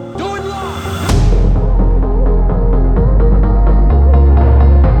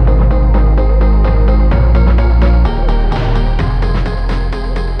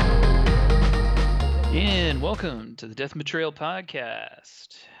the Death and Betrayal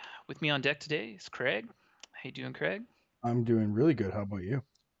podcast. With me on deck today is Craig. How you doing, Craig? I'm doing really good. How about you?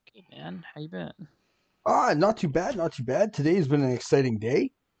 Good, man. How you been? Not too bad, not too bad. Today's been an exciting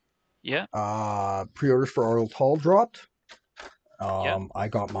day. Yeah, Pre-orders for Arnold Hall dropped. yeah, I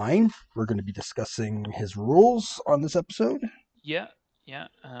got mine. We're going to be discussing his rules on this episode. yeah, yeah.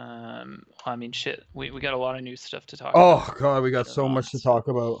 I mean, shit. We got a lot of new stuff to talk about Oh God, we got later so on. much to talk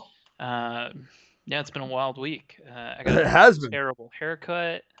about. Yeah, it's been a wild week. I got It a has been. terrible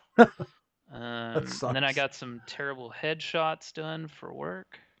haircut. That And then I sucks. got some terrible headshots done for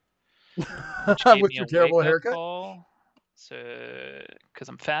work, which gave With me a your terrible wake-up haircut? call. So, because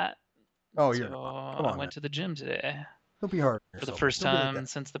I'm fat. Oh, you're So not. Come I on, man. went to the gym today Don't be hard on for the yourself, man. first Don't be like time that.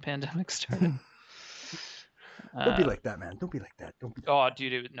 since the pandemic started. Don't be Uh, like that, man. Don't be like that. Don't be like oh, that.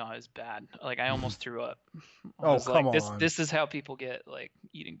 dude, no, it was bad. Like I almost threw up. I Oh, was like, come this on. this is how people get like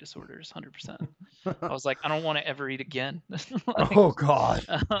eating disorders, 100%. I was like, I don't want to ever eat again. Like, Oh God.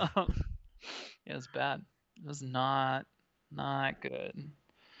 it was bad. It was not good. And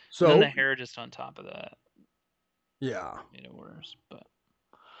then the So, hair just on top of that yeah. made it worse. But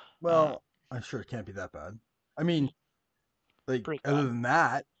uh, Well, I'm sure it can't be that bad. I mean, like, pretty other bad. than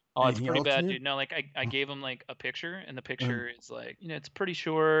that, Oh, it's anything pretty else bad, new? dude. No, like I gave him like a picture, and the Mhm. picture is like, it's pretty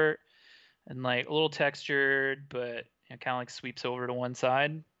short and like a little textured, but kind of like sweeps over to one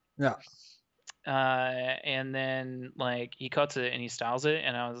side. Yeah. And then like he cuts it and he styles it,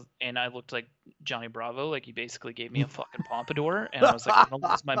 and I looked like Johnny Bravo. Like he basically gave me a fucking pompadour, and I was like, I'm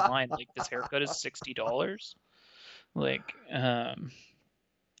gonna lose my mind. Like this haircut is $60. Like,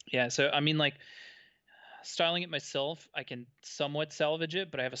 yeah. So I mean, like styling it myself, I can somewhat salvage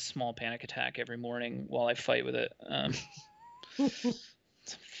it, but I have a small panic attack every morning while I fight with it.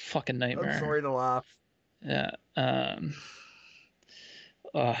 It's a fucking I'm nightmare. sorry to laugh. Yeah.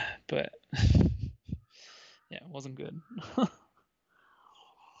 But yeah, it wasn't good.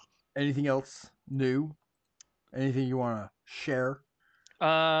 Anything else new? Anything you want to share?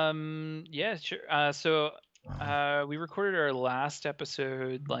 Yeah, sure. So we recorded our last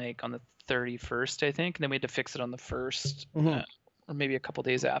episode like on the 31st, I think, and then we had to fix it on the 1st, Mhm. or maybe a couple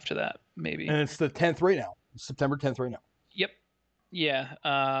days after that, maybe. And it's the 10th right now. September 10th right now. Yep. Yeah.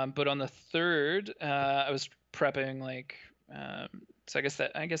 But on the 3rd, I was prepping like, so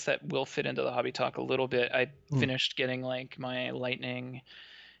I guess that will fit into the hobby talk a little bit. I Mhm. finished getting like my lightning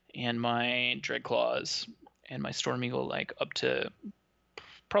and my dread claws and my storm eagle like up to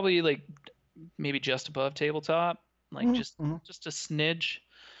probably like maybe just above tabletop, like Mhm. just Mhm. just a smidge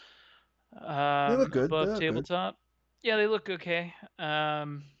They look good. They above look good. tabletop. Yeah, they look okay.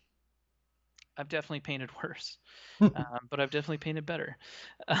 I've definitely painted worse, but I've definitely painted better.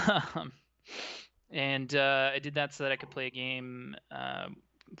 Um, and I did that so that I could play a game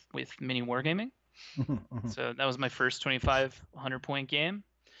with mini wargaming. Mhm. Mhm. So that was my first 2,500 point game.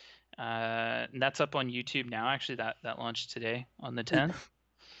 And that's up on YouTube now. Actually, that launched today on the It, 10th.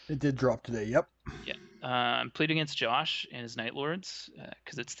 it did drop today. Yep. Yeah. I'm played against Josh and his Night Lords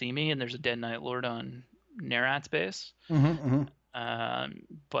because it's themey and there's a dead Night Lord on Nerat's base. Mhm. Mhm.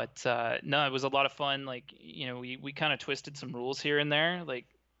 But no, it was a lot of fun. Like, we kind of twisted some rules here and there, like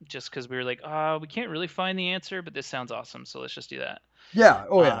just because we were like, we can't really find the answer, but this sounds awesome, so let's just do that. Yeah.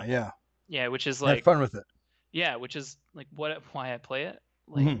 Oh Uh, yeah. Yeah. yeah, which is Had like, fun with it. why I play it.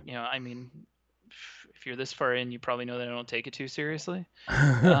 Like, Mhm. I mean, if you're this far in, you probably know that I don't take it too seriously.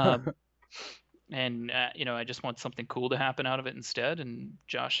 Um, and I just want something cool to happen out of it instead. And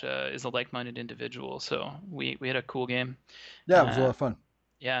Josh is a like-minded individual, so we had a cool game. Yeah, it was a lot Uh, of fun.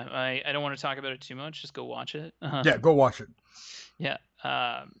 yeah, I don't want to talk about it too much. Just go watch it. Yeah, go watch it. Yeah,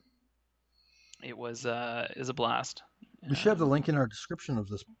 it was a blast. We should have the link in our description of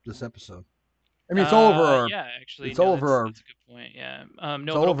this episode. I mean, Yeah, actually, it's no, all that's over our that's a good point. Yeah. it's No,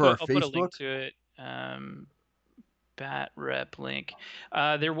 but all I'll over put our I'll put a link Facebook. to it. Bat rep link.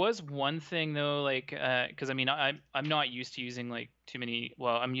 There was one thing though, like, because I mean, I'm not used to using like too many.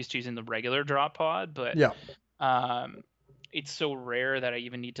 Well, I'm used to using the regular drop pod, but Yeah. um, it's so rare that I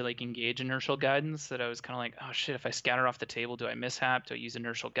even need to like engage inertial guidance that I was kind of like, oh shit, if I scatter off the table, do I mishap? Do I use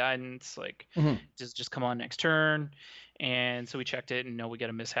inertial guidance? Like, Mhm. does it just come on next turn? And so we checked it, and no, we got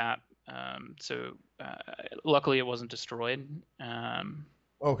a mishap. So luckily it wasn't destroyed.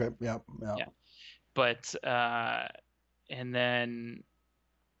 Okay. Yeah. Yeah. Yeah, but and then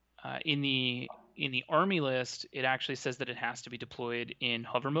in the army list, it actually says that it has to be deployed in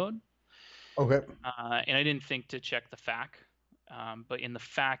hover mode. Okay. And I didn't think to check the FAQ, but in the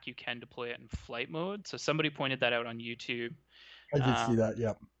FAQ you can deploy it in flight mode. So somebody pointed that out on YouTube. I did see Um, that.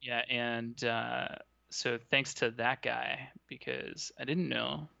 Yeah. yeah, and so thanks to that guy because I didn't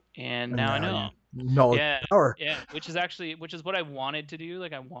know. and And now I now know. you knowledge Yeah, power. yeah, which is what I wanted to do.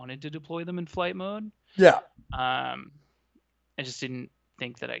 Like I wanted to deploy them in flight mode. Yeah, Um, I just didn't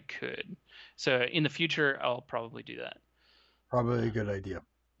think that I could. So in the future, I'll probably do that. probably a good idea.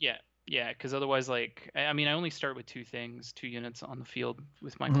 Yeah, yeah, because otherwise, like, I mean, I only start with two units on the field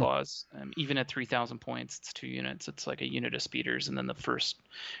with my Mhm. claws. Even at 3,000 points, it's 2 units. It's like a unit of speeders, and then the first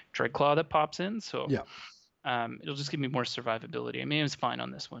dread claw that pops in. So, Yeah, it'll just give me more survivability. I mean, it was fine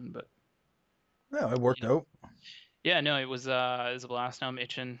on this one, but yeah, it worked you know, out. yeah, no, it was a blast. Now I'm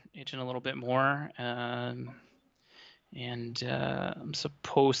itching a little bit more. And I'm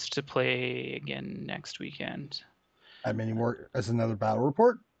supposed to play again next weekend. I mean, more as another battle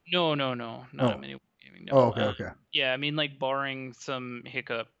report. No, not a Oh, mini gaming. oh, No. okay, okay. Yeah, I mean, like barring some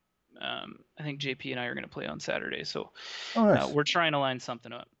hiccup, I think JP and I are going to play on Saturday, so Oh, nice, we're trying to line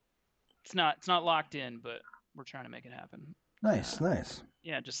something up. It's not locked in, but we're trying to make it happen. nice, nice.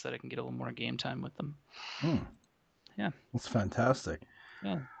 Yeah, just so that I can get a little more game time with them. Hmm, Yeah, that's fantastic.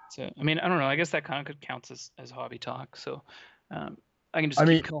 yeah. So I mean, I don't know. I guess that kind of counts as hobby talk. So um, I can just I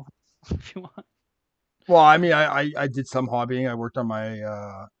keep mean, going if you want. well, I mean, I did some hobbying. I worked on my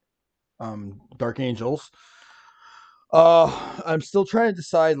Dark Angels. I'm still trying to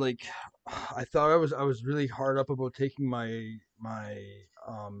decide. Like, I thought I was really hard up about taking my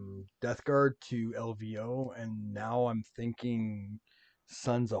Death Guard to LVO, and now I'm thinking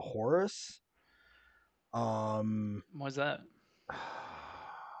Sons of Horus. Um, What's that?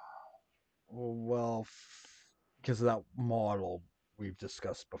 well, because of that model we've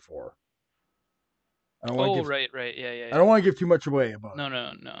discussed before. I don't want to Oh, give right, right. Yeah, yeah, I don't yeah. want to give too much away about it. No,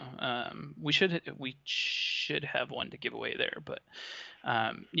 no, no. We should have one to give away there, but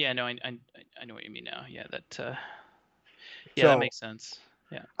yeah, no, I know what you mean now. Yeah, yeah, that So makes sense.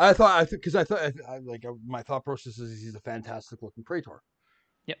 Yeah. I thought like my thought process is he's a fantastic looking Praetor,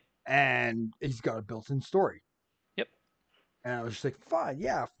 Yep. and he's got a built-in story. Yep. And I was just like, fine,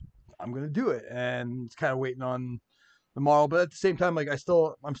 yeah, I'm gonna do it. And it's kind of waiting on the model, but at the same time, like I'm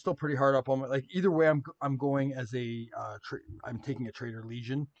still pretty hard up on it. Like either way, I'm going as a I'm taking a Trader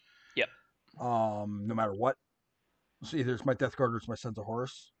Legion, Yep. no matter what. So either it's my Death Guard or it's my Sons of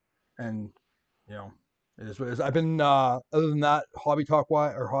Horus, and you know, it is what it is. I've been other than that, hobby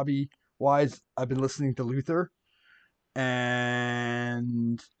wise, I've been listening to Luther,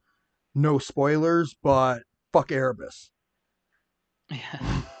 and no spoilers, but fuck Erebus.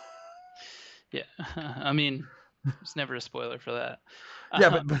 Yeah. Yeah. I mean, it's never a spoiler for that. Yeah,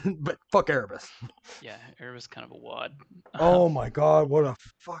 Um, but fuck Erebus. yeah, Erebus kind of a wad. Oh my god, what a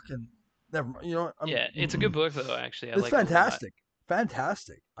fucking never mind. You know what? Yeah, it's a good book though. Actually, I It's like it a lot. fantastic,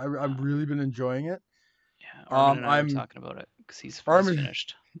 fantastic. I've Uh, really been enjoying it. yeah, Armin and I were I'm talking about it because he's Armin.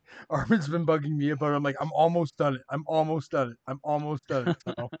 finished. Armin's been bugging me about it. I'm like, I'm almost done it. I'm almost done it. I'm almost done it.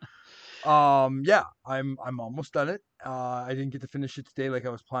 So yeah, I'm almost done it. I didn't get to finish it today like I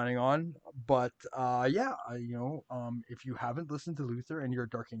was planning on, but yeah, if you haven't listened to Luther and you're a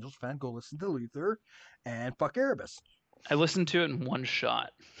Dark Angels fan, go listen to Luther and fuck Erebus. I listened to it in one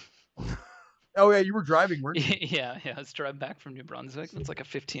shot. Oh yeah, you were driving, weren't you? Yeah, yeah. I was driving back from New Brunswick. It's like a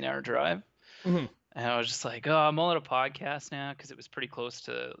 15-hour drive. Mm-hmm. And I was just like, oh, I'm all out of podcasts now because it was pretty close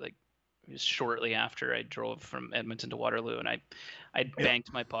to like it was shortly after I drove from Edmonton to Waterloo, and I Yep.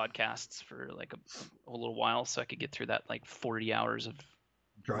 banked my podcasts for like a little while so I could get through that like 40 hours of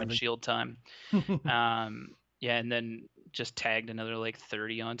Driving. windshield time. Yeah, and then just tagged another like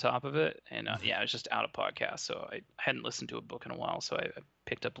 30 on top of it, and yeah, I was just out of podcasts, so I hadn't listened to a book in a while, so I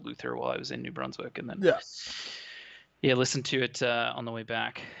picked up Luther while I was in New Brunswick, and then Yeah. yeah, listened to it on the way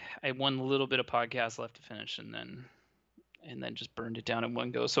back. I had one little bit of podcast left to finish, and then just burned it down in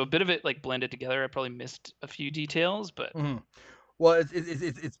one go. So a bit of it like blended together. I probably missed a few details, but Mm-hmm. Well,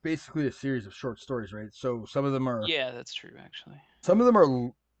 it's basically a series of short stories, right? So yeah, that's true actually. some of them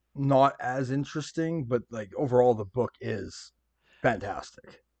are not as interesting, but like overall, the book is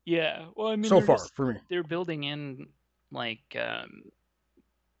fantastic Yeah, well, I mean so far for me. they're building in like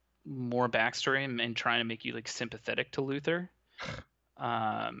more backstory and trying to make you like sympathetic to Luther.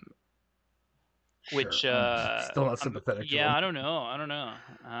 Um, Sure, which I'm still not sympathetic to yeah, him. I don't know.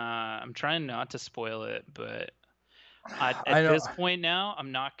 I'm trying not to spoil it, but I at know. this point now,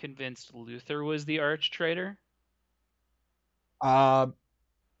 I'm not convinced Luther was the arch traitor. Uh,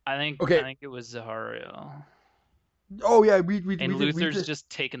 I okay. think it was Zahariel. Oh yeah, And we Luther's did. just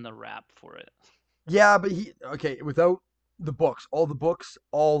taking the rap for it. Yeah, but he okay without the books, all the books,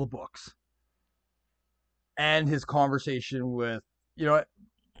 and his conversation with you know what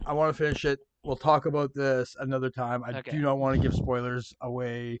I want to finish it. We'll talk about this another time. I Okay. do not want to give spoilers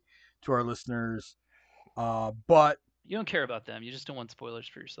away to our listeners. But You don't care about them. You just don't want spoilers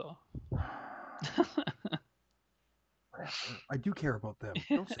for yourself. I do care about them.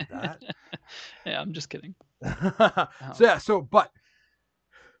 Don't say that. Yeah, I'm just kidding. But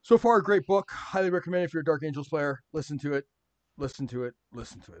so far, a great book. Highly recommend if you're a Dark Angels player. Listen to it. Listen to it.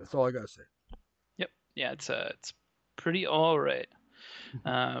 Listen to it. That's all I gotta say. Yep. Yeah, it's pretty all right.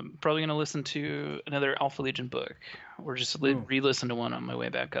 Probably gonna listen to another Alpha Legion book, or just re-listen to one on my way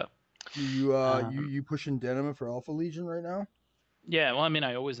back up. You pushing denim for Alpha Legion right now? Yeah, well, I mean,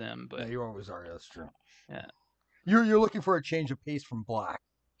 I always am, but yeah, you always are. That's true. yeah, You're looking for a change of pace from black.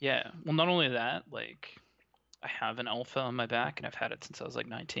 yeah. Well, not only that, like I have an Alpha on my back, and I've had it since I was like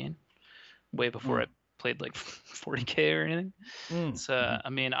 19, way before I played like 40K or anything. So I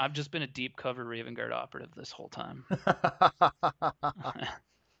mean, I've just been a deep cover Raven Guard operative this whole time.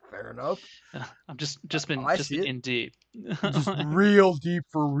 Fair enough. I've just been in deep. Just real deep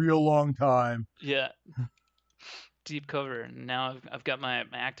for a real long time. Yeah. Deep cover. And now I've got my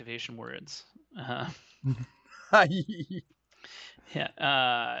activation words. Yeah.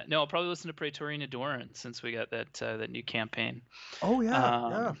 No, I'll probably listen to Praetorian Adoran since we got that new campaign. Oh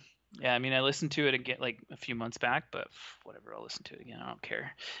yeah. Yeah, I mean, I listened to it again like a few months back, but whatever, I'll listen to it again. I don't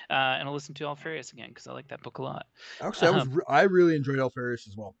care. And I'll listen to Alfarius again because I like that book a lot. Actually, I really enjoyed Alfarius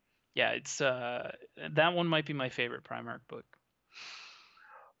as well. Yeah, it's that one might be my favorite Primarch book.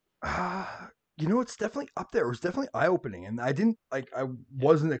 It's definitely up there. It was definitely eye-opening, and I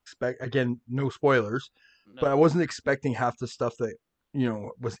wasn't again, no spoilers, but I wasn't expecting half the stuff that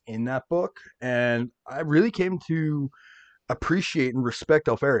was in that book, and I really came to appreciate and respect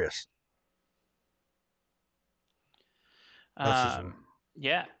Alfarius.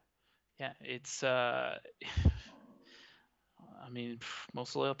 Yeah, it's I mean,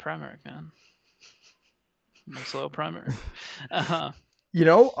 most loyal Primarch, man. Most loyal Primarch.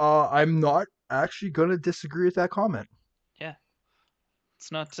 I'm not actually gonna disagree with that comment. Yeah,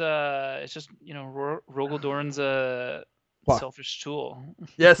 it's not. It's just Rogal Dorn's a selfish tool.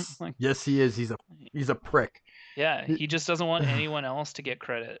 Yes, yes, he is. He's a prick. Yeah, he just doesn't want anyone else to get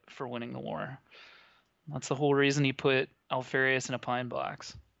credit for winning the war. That's the whole reason he put Alfarius in a pine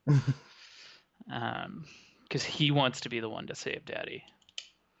box. Because he wants to be the one to save Daddy.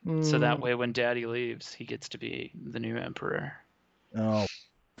 So that way, when Daddy leaves, he gets to be the new emperor. Oh,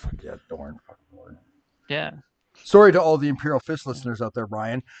 yeah, Dorn. Yeah. Sorry to all the Imperial Fist listeners out there,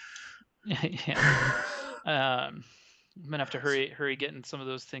 Brian. Yeah. I'm gonna have to hurry getting some of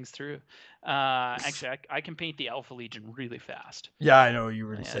those things through. Actually, I can paint the Alpha Legion really fast. Yeah, I know you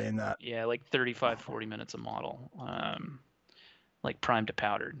were saying that. Yeah, like 35-40 minutes a model. Like primed to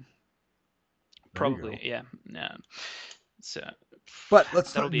powdered. Probably, yeah. So, but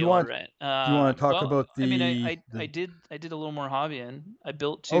that'll be all right. Do you want to talk about the? I mean, I did a little more hobbying. I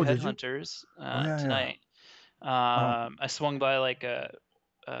built 2 headhunters tonight. I swung by like a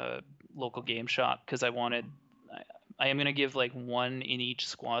local game shop because I am gonna give like one in each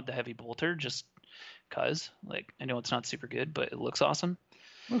squad the heavy bolter just cause like I know it's not super good, but it looks awesome.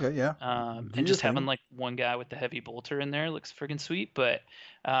 Okay, yeah. And just having like one guy with the heavy bolter in there looks friggin' sweet. But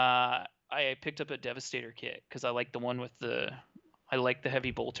I picked up a Devastator kit because I like the one with I like the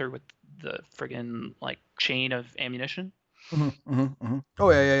heavy bolter with the friggin' like chain of ammunition. Oh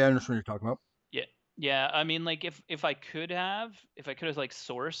yeah. I understand what you're talking about. Yeah. I mean, like if I could have like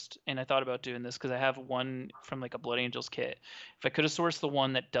sourced, and I thought about doing this because I have one from like a Blood Angels kit. If I could have sourced the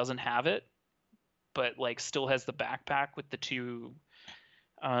one that doesn't have it, but like still has the backpack with the two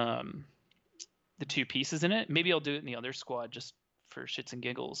pieces in it, maybe I'll do it in the other squad just for shits and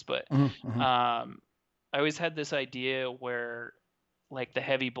giggles. But I always had this idea where like the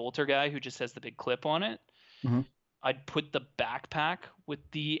heavy bolter guy who just has the big clip on it, I'd put the backpack with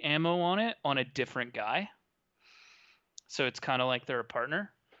the ammo on it on a different guy. So it's kind of like they're a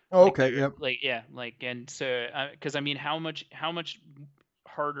partner. Oh, okay. Yep. And so because I mean, how much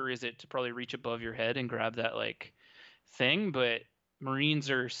harder is it to probably reach above your head and grab that like thing? But Marines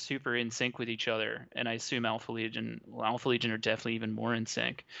are super in sync with each other, and I assume Alpha Legion are definitely even more in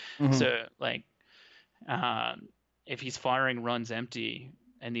sync. So like, if he's firing runs empty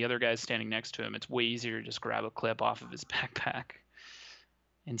and the other guy's standing next to him, it's way easier to just grab a clip off of his backpack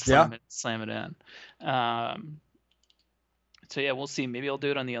and slam it in. So yeah, we'll see. Maybe I'll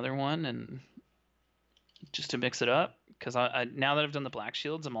do it on the other one and just to mix it up. Because I now that I've done the Black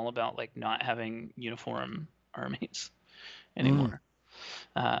Shields, I'm all about like not having uniform armies anymore,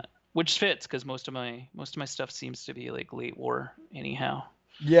 which fits because most of my stuff seems to be like late war anyhow.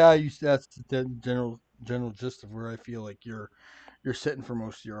 Yeah, that's the general gist of where I feel like you're sitting for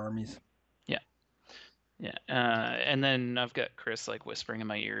most of your armies. Yeah. And then I've got Chris like whispering in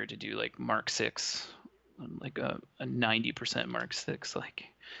my ear to do like Mark 6 like a 90% Mark 6 like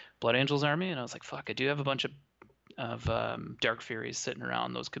Blood Angels army, and I was like, fuck, I do have a bunch of Dark Furies sitting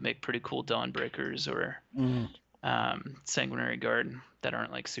around. Those could make pretty cool Dawnbreakers or Sanguinary Guard that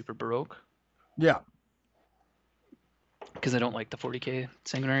aren't like super baroque. Yeah. Because I don't like the 40k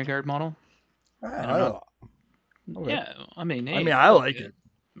Sanguinary Guard model. And I'm I not. don't know. Okay. Yeah, I mean, hey, I mean, if I you like it,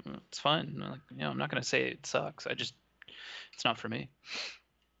 it. it's fine. Like, I'm not gonna say it sucks. It's not for me.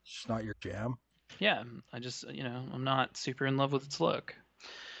 It's not your jam. Yeah, I just, I'm not super in love with its look.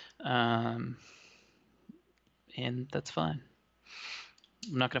 And that's fine.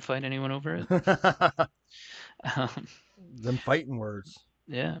 I'm not gonna fight anyone over it. Them fighting words.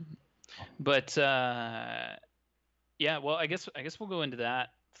 Yeah, but yeah. Well, I guess we'll go into that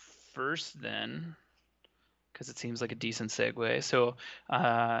first then, because it seems like a decent segue. So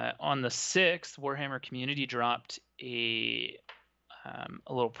on the 6th, Warhammer Community dropped a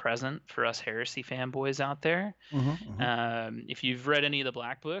little present for us Heresy fanboys out there. If you've read any of the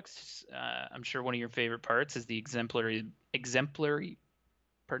Black Books, I'm sure one of your favorite parts is the exemplary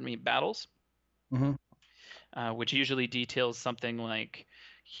battles, which usually details something like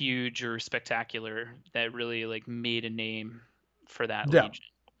huge or spectacular that really like made a name for that legion.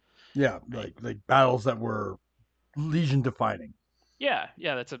 Yeah, right? like battles that were legion defining. Yeah,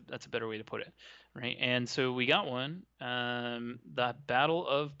 that's a better way to put it, right? And so we got one, the Battle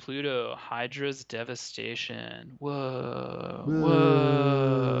of Pluto, Hydra's devastation. Whoa.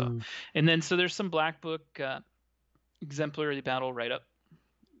 And then so there's some Black Book exemplary battle write-up,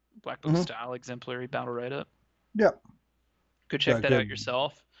 Black Book style exemplary battle write-up. Yeah. Go check that out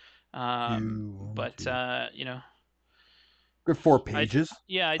yourself. But good 4 pages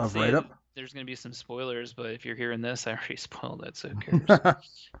I'd of say write-up. There's going to be some spoilers, but if you're hearing this, I already spoiled it, so who cares?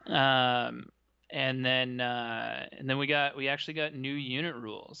 And then we actually got new unit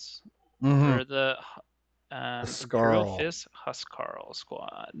rules for the Imperial Fist Huscarl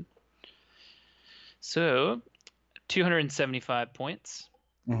squad. So 275 points.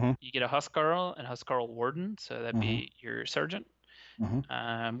 You get a Huscarl and Huscarl Warden, so that'd be your sergeant.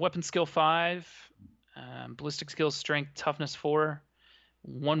 Weapon skill 5, ballistic skills strength toughness 4,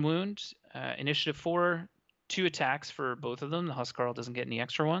 1 wound, initiative 4, 2 attacks for both of them. The Huscarl doesn't get any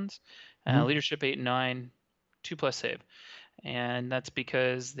extra ones. Leadership 8 and 9, 2+ save. And that's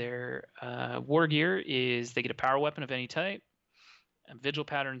because their war gear is they get a power weapon of any type, a vigil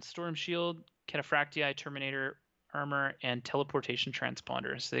pattern storm shield, cataphractii terminator armor, and teleportation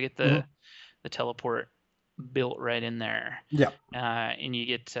transponder. So they get the teleport built right in there. Yeah. And you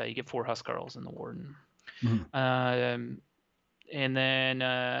get 4 Huscarls in the Warden. And then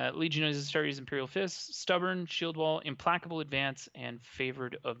Legionaries start Imperial Fist, Stubborn, Shield Wall, Implacable Advance, and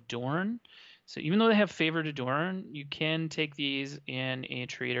Favored of Dorn. So even though they have Favored of Dorn, you can take these in a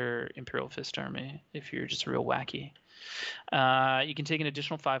Traitor Imperial Fist army if you're just real wacky. You can take an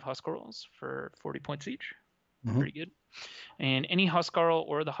additional 5 Huscarls for 40 points each. Pretty good. And any Huscarl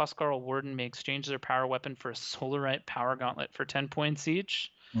or the Huscarl Warden may exchange their power weapon for a Solarite Power Gauntlet for 10 points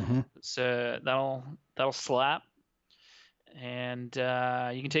each. So that'll slap. And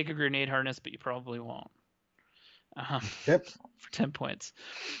you can take a Grenade Harness, but you probably won't. For 10 points.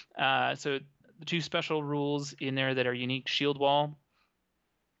 So the 2 special rules in there that are unique. Shield Wall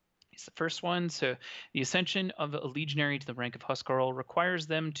is the first one. So the ascension of a legionary to the rank of Huscarl requires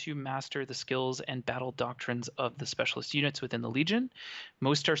them to master the skills and battle doctrines of the specialist units within the Legion.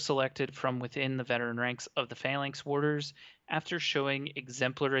 Most are selected from within the veteran ranks of the Phalanx Warders after showing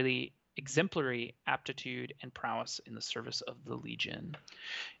exemplary aptitude and prowess in the service of the Legion.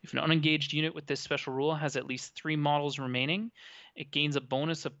 If an unengaged unit with this special rule has at least 3 models remaining, it gains a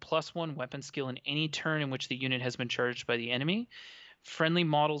bonus of +1 weapon skill in any turn in which the unit has been charged by the enemy. Friendly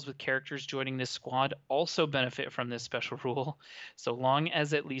models with characters joining this squad also benefit from this special rule, so long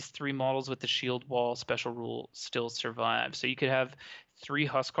as at least 3 models with the Shield Wall special rule still survive. So you could have 3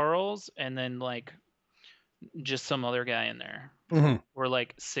 Huscarls and then like just some other guy in there, or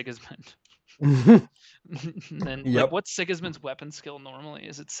like Sigismund. Then like, what's Sigismund's weapon skill normally?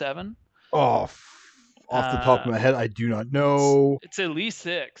 Is it 7? Off the top of my head, I do not know. It's at least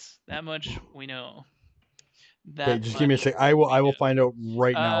 6. That much we know. Okay, just give me a sec. I will find out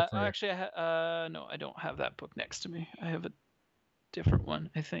right now for you. Actually, no, I don't have that book next to me. I have a different one,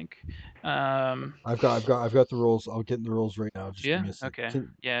 I think. I've got the rules. I'll get the rules right now. Just give me a sec. Okay.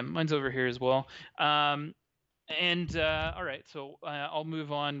 Yeah, mine's over here as well. All right, so I'll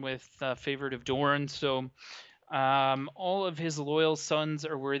move on with Favored of Dorn. So all of his loyal sons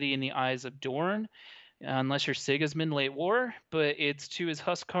are worthy in the eyes of Dorn, unless you're Sigismund late war, but it's to his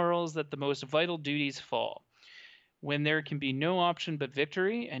Huscarls that the most vital duties fall. When there can be no option but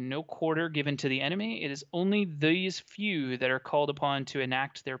victory and no quarter given to the enemy, it is only these few that are called upon to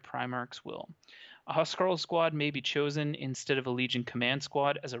enact their Primarch's will. A Huscarl squad may be chosen instead of a Legion command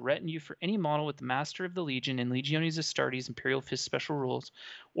squad as a retinue for any model with the Master of the Legion and Legiones Astartes Imperial Fist special rules,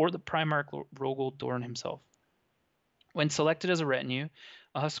 or the Primarch Rogal Dorn himself. When selected as a retinue,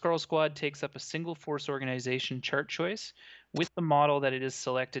 a Huscarl squad takes up a single force organization chart choice with the model that it is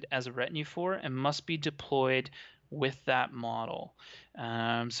selected as a retinue for and must be deployed with that model.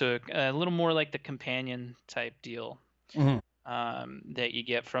 So a little more like the companion type deal that you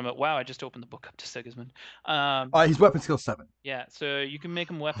get from it. Wow, I just opened the book up to Sigismund. He's weapon skill 7. Yeah, so you can make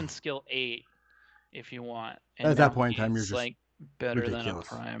him weapon skill 8 if you want, and At that now point in time, you're he's just like better than a ridiculous.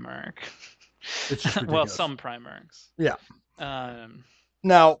 Primarch. It's just Well, ridiculous. some Primarchs. Yeah. Um,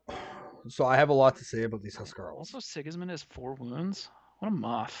 Now, so I have a lot to say about these Huscarls. Also, Sigismund has 4 wounds. What a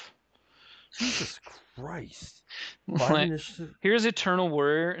muff. Jesus Christ. 5 Like, initiative. here's Eternal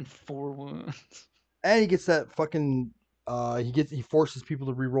Warrior and 4 wounds. And he gets that fucking he forces people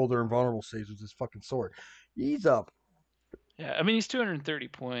to re-roll their invulnerable saves with his fucking sword. He's up. Yeah, I mean he's 230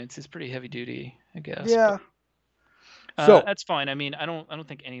 points. He's pretty heavy duty, I guess. Yeah. But, So that's fine. I mean, I don't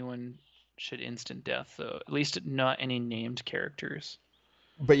think anyone should instant death though. At least not any named characters.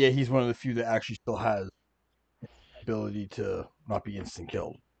 but yeah, he's one of the few that actually still has the ability to not be instant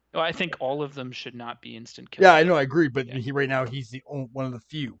killed. Oh, I think all of them should not be instant killed. Yeah, I know, I agree, but Yeah. he right now he's the only, one of the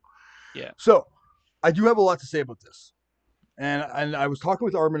few. Yeah. So I do have a lot to say about this. And I was talking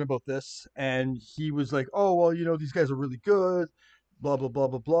with Armin about this, and he was like, "Oh well, you know these guys are really good, blah blah blah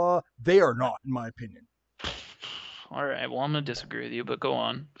blah blah." They are not, in my opinion. All right. Well, I'm gonna disagree with you, but go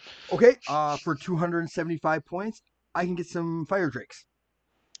on. Okay, for 275 points, I can get some fire drakes.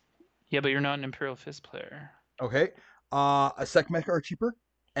 Yeah, but you're not an Imperial Fist player. Okay, a Sekhmet are cheaper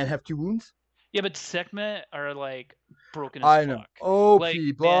and have 2 wounds. Yeah, but Sekhmet are like broken as I know. fuck. Like,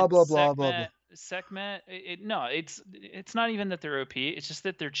 OP, blah man, blah blah blah blah. Sekhmet. No, it's not even that they're OP. It's just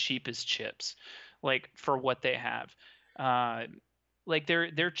that they're cheap as chips, like for what they have. Uh, like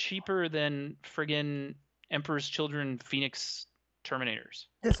they're cheaper than friggin' Emperor's Children Phoenix Terminators.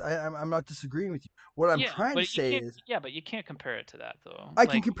 Yes, I'm not disagreeing with you. What I'm Yeah, trying to but you say can't. is Yeah, but you can't compare it to that though. I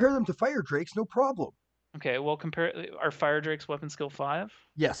can Like, compare them to fire drakes, no problem. okay, well, compare our Fire Drake's weapon skill 5.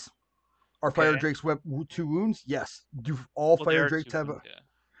 Yes. Are fire Okay, drakes 2 wounds? Yes. Do all well they fire are drakes 2 have wounds. Yeah.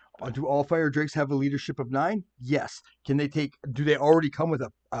 But do all fire drakes have a leadership of 9? Yes. Can they take? Do they already come with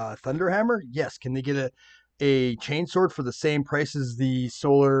a thunder hammer? Yes. Can they get a chainsword for the same price as the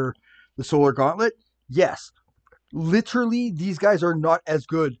solar gauntlet? Yes. Literally, these guys are not as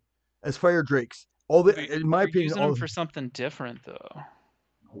good as fire drakes. In my you're opinion, using them for something different though.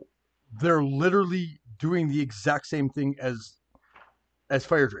 they're literally doing the exact same thing as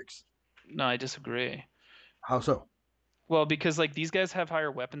fire drakes. No, I disagree. How so? Well, because like these guys have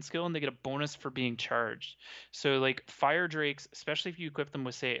higher weapon skill and they get a bonus for being charged. So like Fire Drakes, especially if you equip them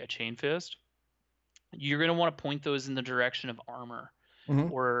with say a Chain Fist, you're gonna want to point those in the direction of armor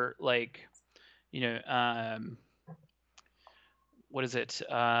Mm-hmm. or like, you know, what is it?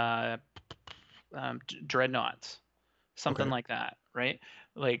 Dreadnoughts, something Okay. like that, right?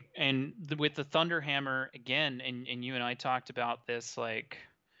 Like, and with the Thunder Hammer again, and you and I talked about this, like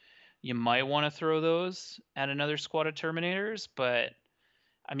you might want to throw those at another squad of Terminators, but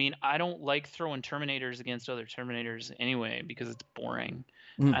I mean, I don't like throwing Terminators against other Terminators anyway because it's boring.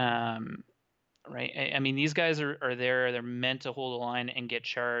 Mm-hmm. Right? I mean, these guys are there. They're meant to hold a line and get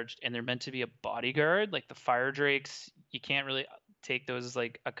charged, and they're meant to be a bodyguard. Like the Fire Drakes, you can't really take those as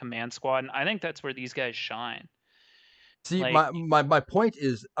like a command squad. And I think that's where these guys shine. See, Like, my point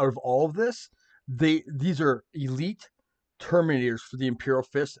is, out of all of this, these are elite Terminators for the Imperial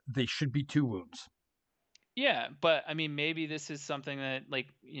Fist. They should be 2 wounds. yeah, but I mean, maybe this is something that like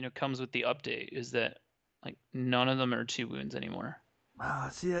comes with the update. Is that like none of them are 2 wounds anymore,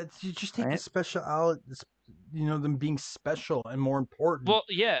 See, you just take the right? special out, them being special and more important. Well,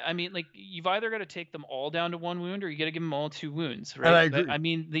 yeah, I mean, like you've either got to take them all down to 1 wound or you got to give them all 2 wounds, And I right? But agree. I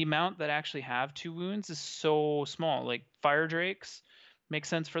mean, the amount that actually have 2 wounds is so small. Like Fire Drakes makes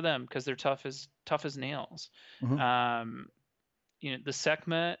sense for them because they're tough as nails. Mm-hmm. Um, the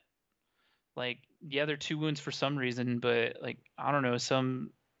Sekhmet, like yeah, they're 2 wounds for some reason, but like I don't know, some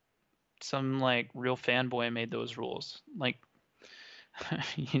like real fanboy made those rules. Like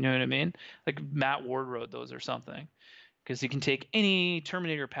you know what I mean? Like Matt Ward wrote those or something. Because you can take any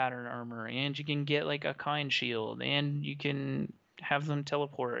Terminator pattern armor, and you can get like a kind shield, and you can have them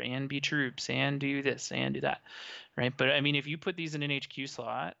teleport and be troops and do this and do that, right? But I mean, if you put these in an HQ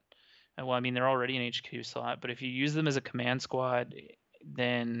slot, well, I mean they're already an HQ slot, but if you use them as a command squad,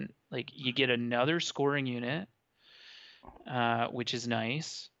 then like you get another scoring unit, which is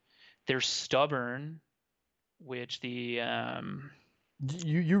nice. They're stubborn, which the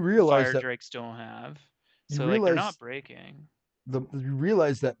You realize fire that drakes don't have. you So like they're not realize breaking. you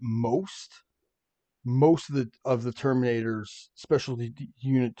realize that most of the Terminators, specialty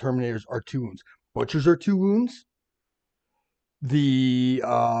unit Terminators, are 2 wounds. Butchers are 2 wounds. The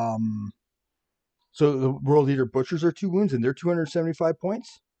So the world leader Butchers are 2 wounds, and they're 275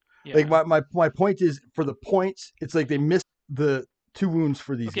 points. Like Yeah. my point is, for the points, it's like they missed the 2 wounds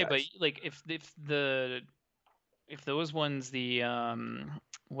for these Okay, but guys. like if those ones the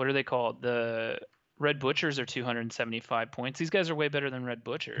what are they called? The Red Butchers are 275 points. These guys are way better than Red They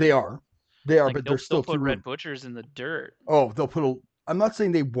Butchers. are, they are, Like but they're they'll still put two Red wounds. Butchers in the dirt. Oh, they'll put a. I'm not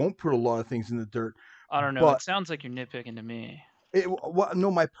saying they won't put a lot of things in the dirt, I don't know. It but sounds like you're nitpicking to me.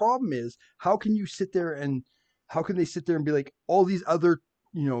 no. My problem is, how can you sit there and how can they sit there and be like, all these other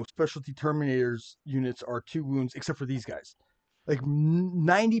specialty Terminators units are 2 wounds except for these guys? Like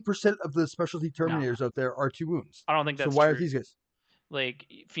 90% of the specialty No, Terminators out there are 2 wounds. I don't think So that's why aren't true. these guys? Like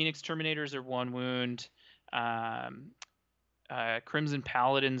Phoenix Terminators are 1 wound. Um, Crimson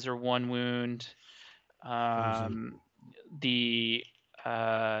Paladins are 1 wound. Crimson. The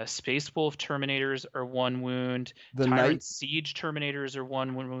Space Wolf Terminators are 1 wound. The Tyrant Knight, Siege Terminators are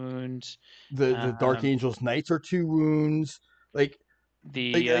 1 wound. the Dark Um, Angels Knights are 2 wounds. Like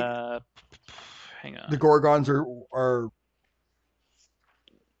like the like hang the on, Gorgons are are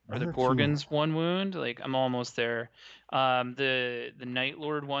the another two. Gorgons 1 wound? Like I'm almost there. The Night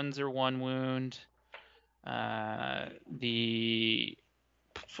Lord ones are 1 wound. The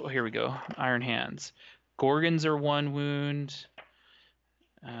Here we go. Iron Hands. Gorgons are 1 wound.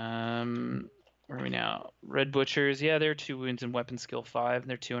 Where are we now? Red Butchers, yeah, they're 2 wounds in weapon skill 5, and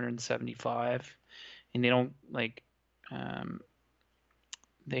they're 275. And they don't like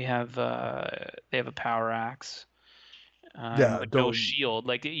they have a power axe. Yeah, But no don't. shield.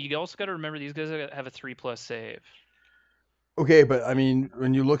 Like you also got to remember these guys have a 3+ save. Okay, but I mean,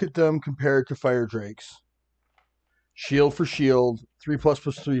 when you look at them compared to Fire Drakes, shield for shield,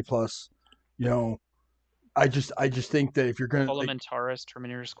 3++3+, you know, I just think that if you're gonna like, Elementaris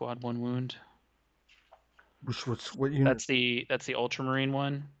Terminator Squad 1 wound. what unit? That's the Ultramarine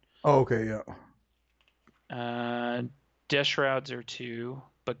one. Oh, okay, yeah. Uh, Death Shrouds are 2,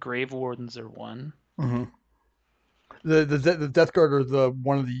 but Grave Wardens are 1. hmm the Death Guard are the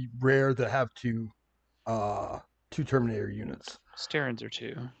one of the rare that have uh two Terminator units. Sterins are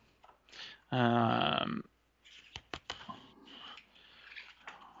 2. Um,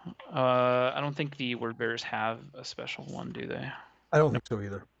 I don't think the Word Bearers have a special one, do they? I don't No, think so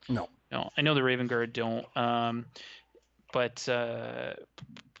either. No. no. I know the Raven Guard don't. But I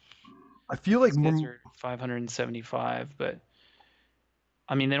feel like these guys are 575. But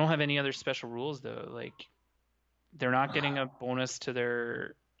I mean, they don't have any other special rules though. Like they're not getting a bonus to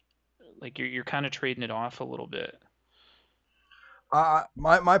their. Like you're kind of trading it off a little bit.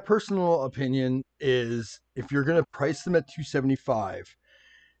 my personal opinion is, if you're gonna price them at 275,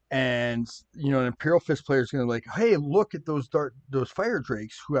 and an Imperial Fist player is gonna like, hey, look at those Fire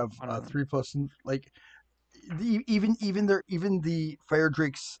Drakes who have I don't know. 3+, like even the Fire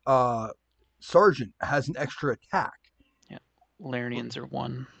Drake's sergeant has an extra attack. Yeah, Larnians are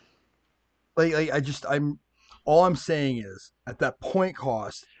 1. I'm all I'm saying is, at that point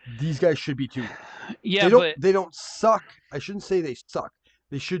cost, these guys should be 2 wounds. Yeah, but They don't suck. I shouldn't say they suck.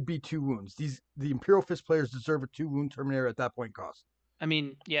 They should be 2 wounds. The Imperial Fist players deserve a 2 wound Terminator at that point cost. I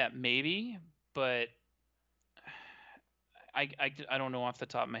mean, yeah, maybe, but I don't know off the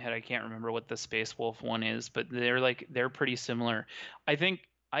top of my head. I can't remember what the Space Wolf one is, but they're pretty similar. I think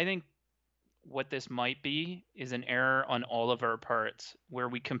what this might be is an error on all of our parts where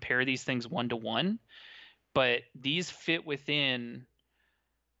we compare these things 1 to 1, but these fit within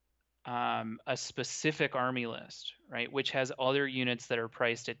a specific army list, right? Which has other units that are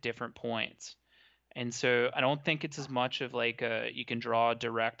priced at different points. And so I don't think it's as much of like you can draw a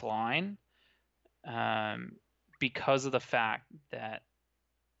direct line because of the fact that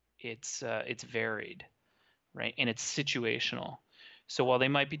it's varied, right? And it's situational. So while they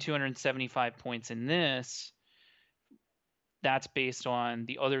might be 275 points in this, that's based on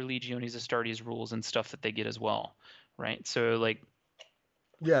the other Legiones Astartes rules and stuff that they get as well, right? So like,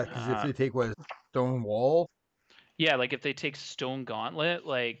 Yeah, because if they take what, stone wall. yeah, like if they take Stone Gauntlet,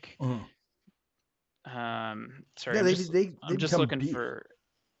 like, Mhm. sorry, Yeah, they I'm just become looking beef. for,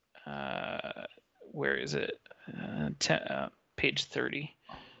 where is it? Page 30.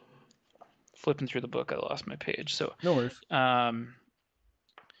 Flipping through the book, I lost my page. So, No worries.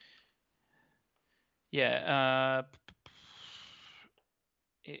 yeah,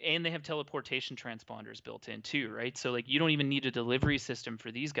 and they have teleportation transponders built in too, right? So like you don't even need a delivery system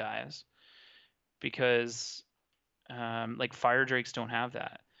for these guys because like fire drakes don't have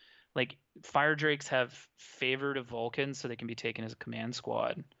that. Like fire drakes have favored of Vulcans, so they can be taken as a command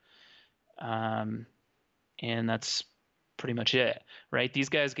squad, and that's pretty much it, right? These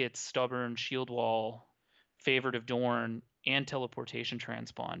guys get stubborn, shield wall, favored of Dorn, and teleportation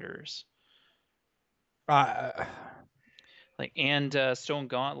transponders. Uh, Like and Stone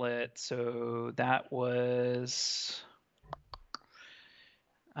Gauntlet, so that was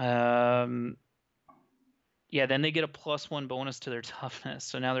um yeah, then they get a +1 bonus to their toughness.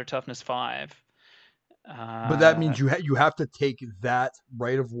 So now they're toughness 5. but that Uh means you have to take that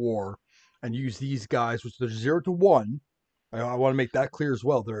right of war and use these guys, which they're 0 to 1. I want to make that clear as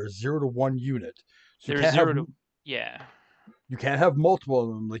well. They're a 0 to 1 unit, so they're 0 to yeah. you can't have multiple of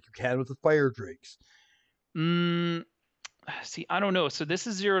them like you can with the fire drakes. Mm, see, I don't know. So this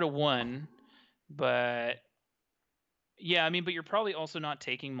is 0 to 1, but yeah, I mean, but you're probably also not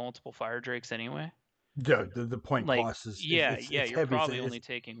taking multiple fire drakes anyway. The point Like, cost is yeah, yeah, it's you're heavy. probably only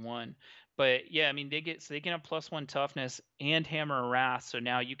taking one. But yeah, I mean, they can have +1 toughness and hammer of wrath. So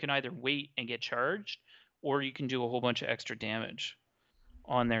now you can either wait and get charged, or you can do a whole bunch of extra damage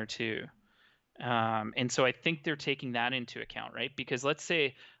on there too. And so I think they're taking that into account, right? Because let's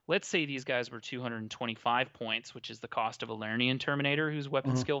say these guys were 225 points, which is the cost of a Lernian Terminator, who's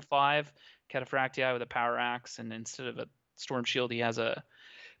weapon Mhm, skill 5, Cataphractii with a power axe, and instead of a storm shield, he has a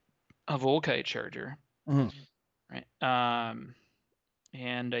Volkite charger, mhm, right?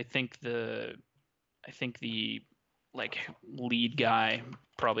 And I think the like lead guy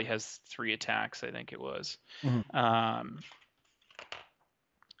probably has 3 attacks. I think it was. mhm, Um,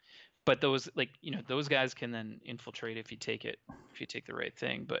 but those those guys can then infiltrate if you take the right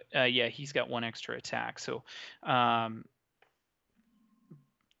thing. But yeah, he's got 1 extra attack. So um,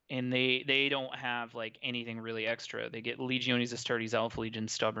 and they don't have like anything really extra. They get Legiones Astartes, Alpha Legion,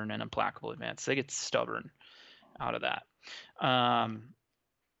 Stubborn, and Implacable Advance. They get Stubborn out of that.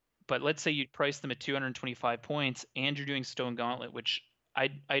 But let's say you price them at 225 points and you're doing Stone Gauntlet, which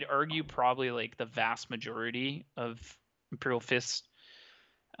I'd argue probably like the vast majority of Imperial Fist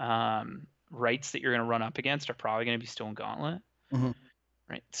rights that you're going to run up against are probably going to be Stone Gauntlet. mhm,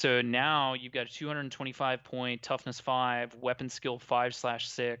 Right. So now you've got a 225 point, toughness 5, weapon skill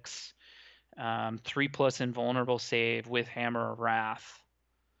 5/6, 3+ invulnerable save with Hammer of Wrath.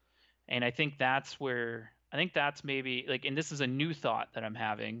 And I think that's maybe like, and this is a new thought that I'm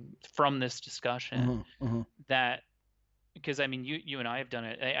having from this discussion, mhm, mhm. that because I mean you and I have done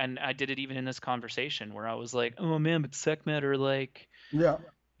it, and I did it even in this conversation where I was like, oh man, but Sekhmet are like, Yeah,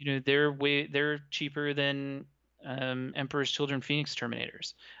 they're cheaper than Emperor's Children Phoenix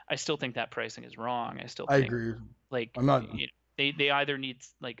Terminators. I still think that pricing is wrong. I still I think agree. like I'm not. they either need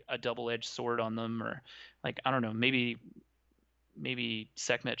like a double-edged sword on them, or like I don't know, maybe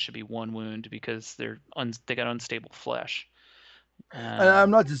Sekhmet should be 1 wound because they got unstable flesh. And I'm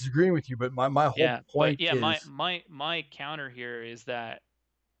Um, not disagreeing with you, but my whole yeah, but point yeah, is my counter here is that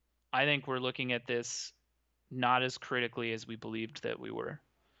I think we're looking at this not as critically as we believed that we were.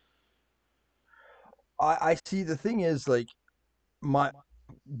 I see the thing is like my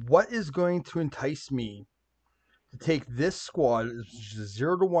what is going to entice me to take this squad, which is a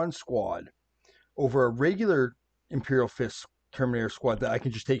 0 to 1 squad, over a regular Imperial Fist Terminator squad that I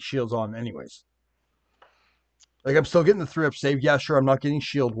can just take shields on anyways. Like I'm still getting the 3-up save. Yeah, sure, I'm not getting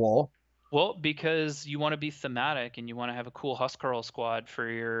shield wall. Well, because you want to be thematic and you want to have a cool Huscarl squad for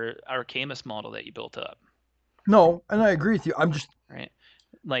your Arcamus model that you built up, No, and I agree with you. I'm just right?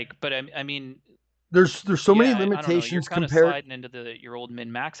 Like, but I mean, there's so many yeah, I don't know. You're limitations kind of compared. sliding into your old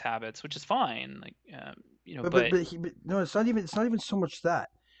min max habits, which is fine. Like, But but no, it's not even so much that.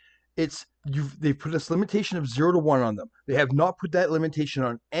 It's they put this limitation of 0 to 1 on them. They have not put that limitation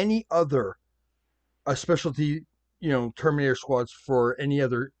on any other specialty, Terminator squads for any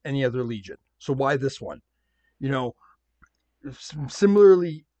other legion. So why this one? You know,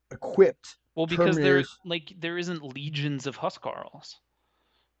 similarly equipped well, because Terminators, there isn't legions of Huscarls.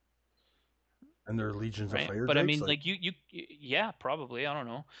 and there are legions of Right. fire But I drakes. mean, Like, like yeah, probably. I don't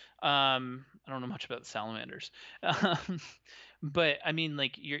know. I don't know much about the salamanders. But I mean,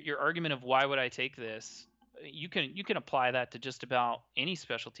 like your argument of why would I take this? You can apply that to just about any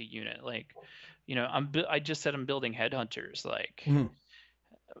specialty unit. Like, I just said I'm building headhunters. Like, mhm,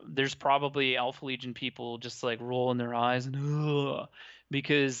 there's probably Alpha Legion people just like rolling their eyes and ugh,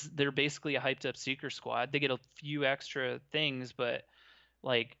 because they're basically a hyped up seeker squad. They get a few extra things, but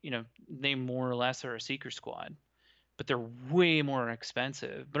like, they more or less are a seeker squad, but they're way more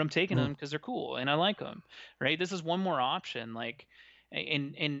expensive. But I'm taking mhm. them because they're cool and I like them, right? This is one more option. Like,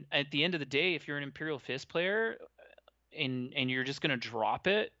 And at the end of the day, if you're an Imperial Fist player and you're just gonna drop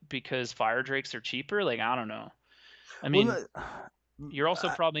it because fire drakes are cheaper, like I don't know. I Well, mean, you're also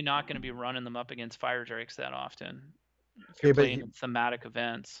I- probably not going to be running them up against fire drakes that often if you're okay, but playing in thematic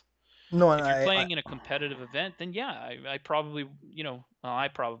events. no, If you're playing in a competitive event, then yeah, I probably, well, I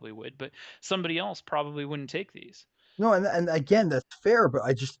probably would, but somebody else probably wouldn't take these. no, and again, that's fair. But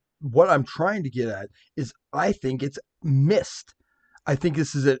what I'm trying to get at is, I think it's missed. I think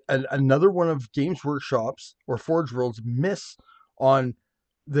this is another one of Games Workshop's or Forge World's miss on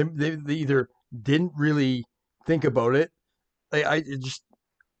them. They either didn't really think about it. It just,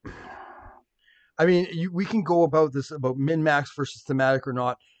 I mean, we can go about this about min max versus thematic or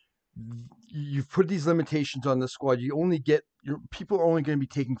not. You've put these limitations on the squad. People are only going to be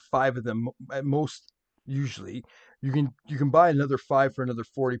taking 5 of them at most. Usually, you can buy another 5 for another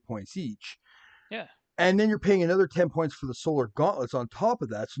 40 points each, Yeah. and then you're paying another 10 points for the solar gauntlets on top of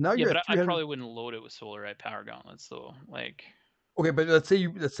that. So now Yeah, you're but at I 300. probably wouldn't load it with solar eye power gauntlets though. Like, Okay, but let's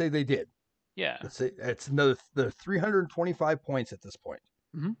say they did. yeah. Let's say it's the 325 points at this point.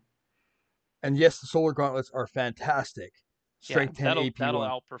 Hmm. And yes, the solar gauntlets are fantastic. Yeah, Strength 10 that'll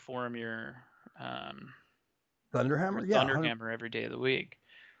AP1. outperform um your Thunderhammer? Yeah, 100. Thunderhammer every day of the week.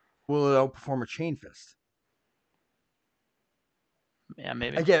 Will it outperform a chain fist? Yeah,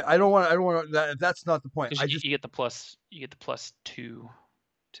 maybe. Again, I don't want that's not the point. Because I just, you get the +2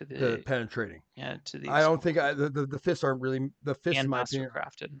 to the the penetrating. yeah to the I don't think explosive the fists aren't really the fists, and in my opinion.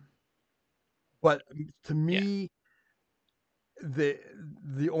 mastercrafted. But to Yeah. me, the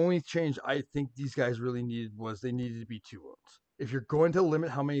the only change I think these guys really needed was they needed to be 2 wounds. If you're going to limit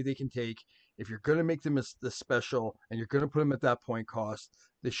how many they can take, if you're going to make them the special, and you're going to put them at that point cost,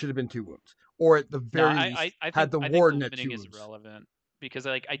 they should have been 2 wounds, or at the No, very least had the I think the warden at limiting two is wounds. irrelevant because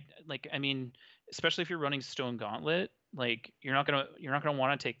I mean, especially if you're running Stone Gauntlet, like you're not gonna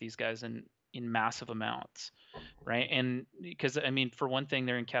want to take these guys in massive amounts, right? And because I mean, for one thing,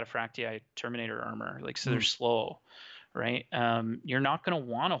 they're in Cataphractii Terminator armor, like so they're Mm. slow, right? You're not gonna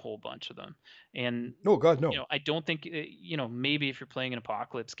want a whole bunch of them, and No, God, no. I don't think maybe if you're playing an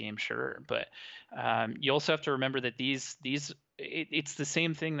apocalypse game, sure, but you also have to remember that it's the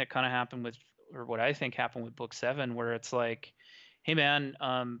same thing that kind of happened with, or what I think happened with Book 7, where it's like, hey man,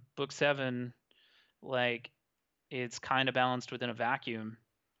 Book 7, like it's kind of balanced within a vacuum,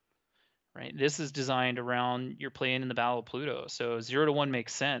 right? This is designed around you're playing in the Battle of Pluto, so 0 to 1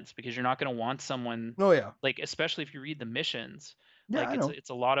 makes sense because you're not going to want someone, No, yeah, like, especially if you read the missions, yeah, like I know. it's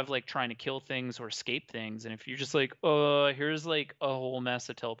a lot of like trying to kill things or escape things, and if you're just like, here's like a whole mess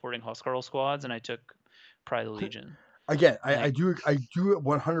of teleporting Huscarl squads, and I took Pride of the Legion, Again, like, I do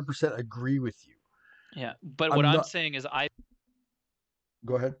 100% agree with you. yeah. But what I'm I'm not. saying is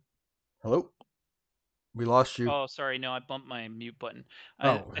Go ahead. Hello, we lost you. oh, sorry, no, I bumped my mute button.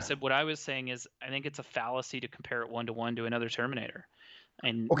 Oh, I said what I was saying is I think it's a fallacy to compare it 1 to 1 to another Terminator.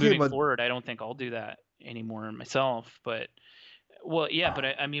 And okay, moving but forward, I don't think I'll do that anymore myself. But well, yeah, but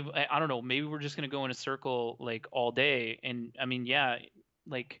I mean, I don't know. Maybe we're just gonna go in a circle like all day. And I mean, yeah,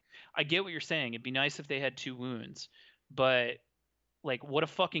 like I get what you're saying. It'd be nice if they had 2 wounds, but like, what a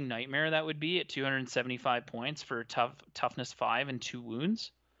fucking nightmare that would be at 275 points for toughness 5 and 2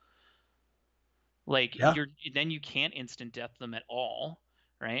 wounds. Like yeah, then you can't instant death them at all,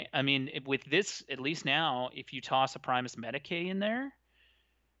 right? I mean, with this, at least now, if you toss a Primus Medicae in there,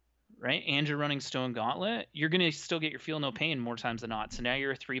 right, and you're running Stone Gauntlet, you're gonna still get your feel no pain more times than not. So now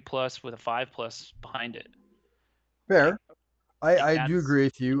you're a 3+ with a 5+ behind it. Like fair. I do that's agree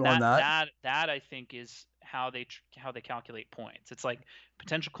with and you on that. that I think is how they calculate points. It's like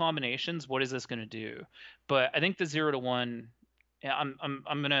potential combinations. What is this gonna do? But I think the 0 to 1. Yeah, I'm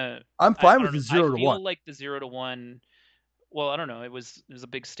gonna. I'm I fine with don't the know. I 0 to 1. feel like the 0 to 1. Well, I don't know. It was a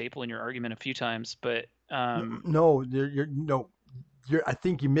big staple in your argument a few times, but No, you're no. I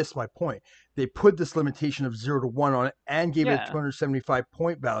think you missed my point. They put this limitation of 0 to 1 on it and gave it a yeah, 275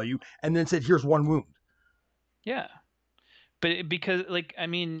 point value, and then said, "Here's 1 wound." yeah. But because like I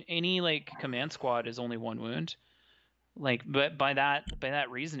mean, any like command squad is only 1 wound. Like, but by that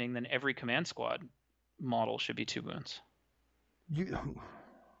reasoning, then every command squad model should be 2 wounds, You,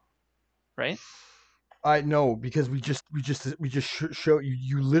 right? I know, because we just show you.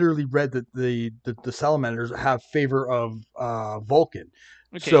 You literally read that the salamanders have favor of Vulcan,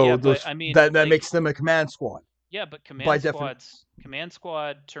 Okay, so yeah, but those I mean, that like, makes them a command squad yeah, but by definition. command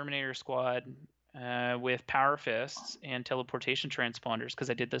squad, Terminator squad, with power fists and teleportation transponders, because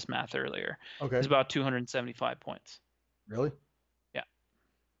I did this math earlier, is Okay, about 275 points. really? Yeah,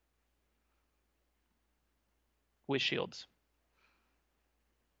 with shields.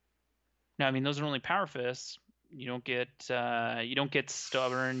 Now, I mean, those are only power fists. You don't get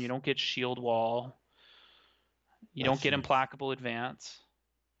stubborn. You don't get shield wall. You That's don't get genius. implacable advance.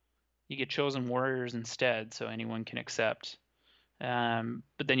 You get chosen warriors instead, so anyone can accept.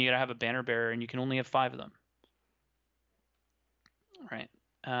 But then you gotta have a banner bearer, and you can only have 5 of them, right?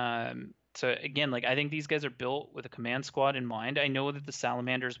 So again, like I think these guys are built with a command squad in mind. I know that the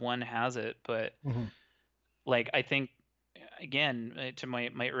Salamanders one has it, but Mm-hmm. like I think again to my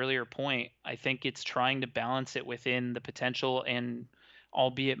earlier point, I think it's trying to balance it within the potential and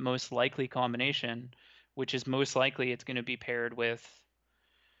albeit most likely combination, which is most likely it's going to be paired with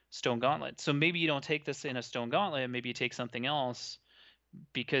Stone Gauntlet. So maybe you don't take this in a Stone Gauntlet, maybe you take something else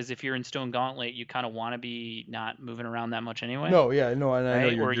because if you're in Stone Gauntlet, you kind of want to be not moving around that much anyway, No, yeah, no, and I know right?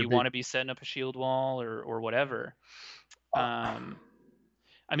 you're Or you're you big. want to be setting up a shield wall or whatever. Uh, Um,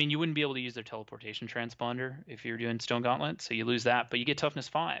 I mean, you wouldn't be able to use their teleportation transponder if you're doing Stone Gauntlet, so you lose that, but you get toughness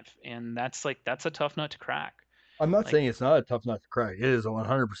 5, and that's a tough nut to crack. I'm not Like, saying it's not a tough nut to crack. It is a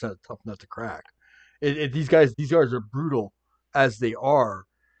 100% tough nut to crack. These guys are brutal as they are.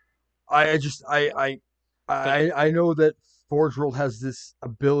 I just but I know that Forge World has this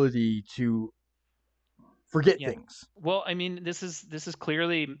ability to forget yeah. things. Well, I mean, this is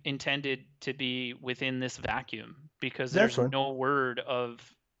clearly intended to be within this vacuum because That's there's fine. no word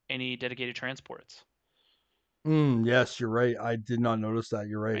of any dedicated transports, Yes, you're right. I did not notice that.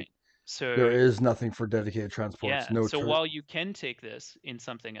 You're right. right? There So is nothing for dedicated transports. yeah. No So choice. while you can take this in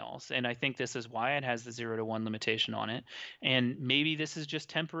something else, and I think this is why it has the 0 to 1 limitation on it, and maybe this is just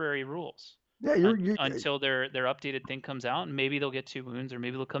temporary rules Yeah, you until their updated thing comes out, and maybe they'll get 2 wounds, or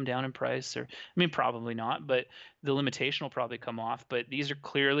maybe they'll come down in price, or I mean, probably not, but the limitation will probably come off. But these are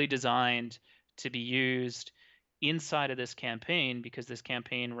clearly designed to be used inside of this campaign because this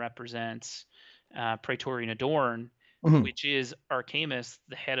campaign represents Praetorian Adorn, mhm, which is Arcamus,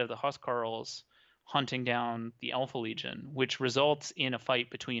 the head of the Huscarls, hunting down the Alpha Legion, which results in a fight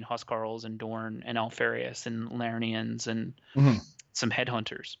between Huscarls and Dorn and Alfarius and Lernians and mhm. some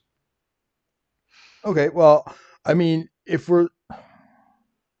headhunters. Okay, well, I mean, if we're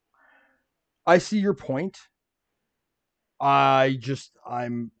I see your point.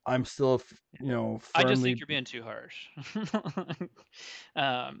 I'm still I just think firmly you're being too harsh.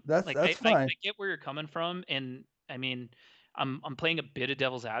 Like that's I fine. get where you're coming from, and I mean, I'm playing a bit of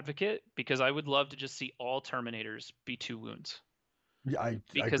devil's advocate because I would love to just see all Terminators be 2 wounds Yeah, I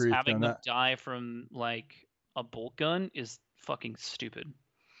because agree with you having on them that. die from like a bolt gun is fucking stupid.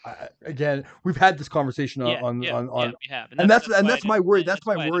 Right? Again, we've had this conversation Yeah, yeah, yeah, on we have, and and that's why I that's my didn't worry. That's that's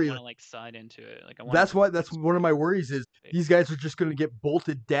my why I didn't worry. want to like side into it. Like I wanted to That's one of explore my it worries is face to these face. guys are just going to get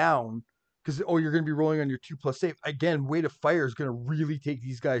bolted down because you're going to be rolling on your 2+ save again. Weight of fire is going to really take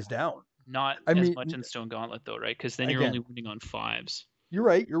these guys down. Not I as mean, much in Stone Gauntlet though, right? Because then you're only again, wounding on 5s. you're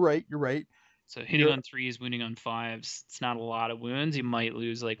right. You're right. You're right. So hitting You're on 3s, wounding on 5s, it's not a lot of wounds. You might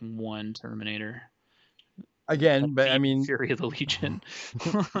lose like 1 Terminator, like again, but I maybe mean, Fury of the Legion.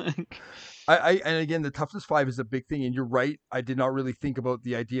 Like, I and again, the toughness 5 is a big thing, and you're right. I did not really think about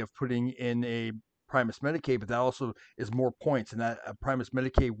the idea of putting in a Primus Medicaid, but that also is more points, and that a Primus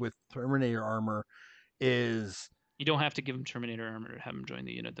Medicaid with Terminator armor is you don't have to give him Terminator armor to have him join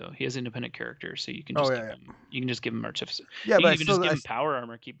the unit though. He has independent character, so you can oh just yeah, give yeah, him Artificer. yeah, You but can even just give him power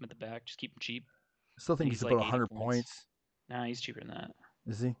armor, keep him at the back, just keep him cheap. I still I think think he's he's about like 80 100 points. points. Nah, he's cheaper than that.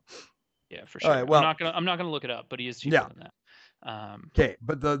 Is he? Yeah, for All right, sure. well, I'm not gonna look it up, but he is cheaper yeah, than that. Um, okay,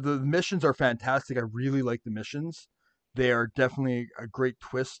 but the missions are fantastic. I really like the missions. They are definitely a great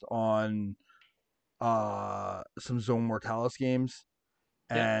twist on some Zone Mortalis games,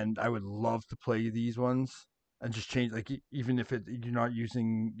 yeah, and I would love to play these ones and just change like even if you're not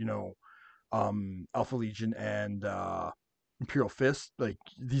using Alpha Legion and Imperial Fist, like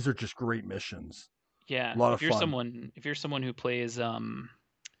these are just great missions. A yeah. lot of fun. If you're someone who plays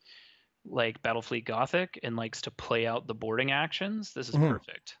like Battlefleet Gothic and likes to play out the boarding actions, this is Mhm.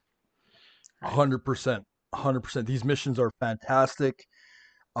 perfect. Right. 100%. 100%. These missions are fantastic.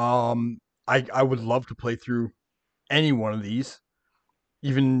 Um I would love to play through any one of these,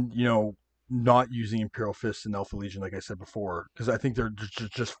 even, not using Imperial Fist and Alpha Legion like I said before, because I think they're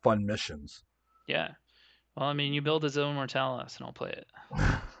just fun missions. Yeah. Well, I mean, you build a Zone Mortalis and I'll play it.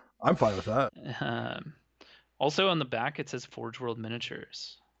 I'm fine with that. Um, Also on the back it says Forge World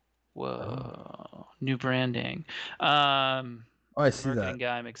Miniatures. Oh, Whoa, new branding. I As a see that. marketing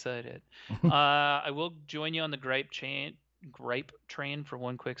guy, I'm excited. I will join you on the gripe train for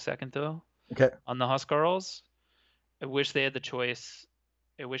one quick second though. Okay, On the Huscarls, I wish they had the choice.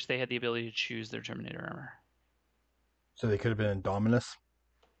 I wish they had the ability to choose their Terminator armor. so they could have been Indominus.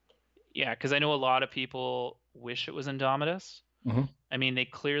 Yeah, because I know a lot of people wish it was Indomitus. Mhm. I mean, they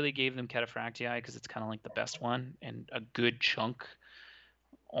clearly gave them Cataphractii because it's kind of like the best one, and a good chunk,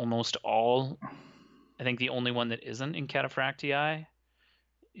 almost all. I think the only one that isn't in Cataphractii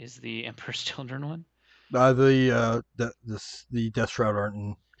is the Emperor's Children one. The Death Shroud aren't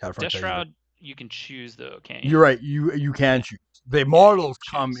in Death Cataphractii either. Shroud, you can choose though, can't you? You're right. You can Yeah, choose. The yeah, you models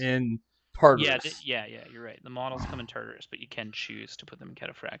can come choose. in Yeah, Tartarus. yeah, yeah. You're right. The models come in Tartarus, but you can choose to put them in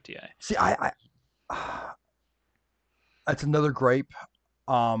Cataphractii. See, that's another gripe.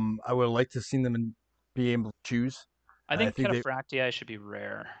 I would like to see them be able to choose. I And I think think Cataphractii should be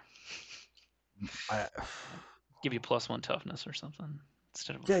rare. I, Like, give you +1 toughness or something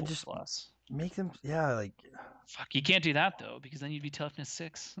instead of a yeah, full just plus. make them. Yeah, like Fuck, you can't do that though, because then you'd be toughness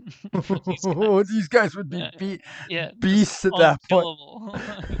 6 for these guys. these guys would be Uh, yeah, just beasts at that point. unkillable.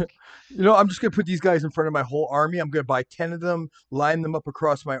 Like, I'm just gonna put these guys in front of my whole army. I'm gonna buy 10 of them, line them up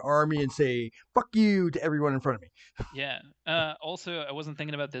across my army, and say "fuck you" to everyone in front of me. yeah. Also, I wasn't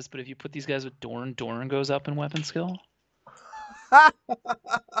thinking about this, but if you put these guys with Dorn, Dorn goes up in weapon skill.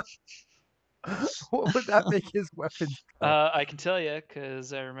 What would that make his weapons go? I can tell you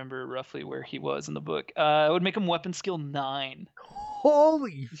because I remember roughly where he was in the book. I would make him weapon skill 9.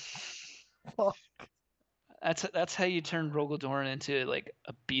 Holy fuck! That's how you turn Rogel Dorn into like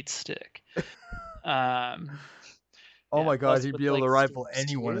a beat stick. Um, Oh yeah. my god, Plus he'd with be able like to rival Storm's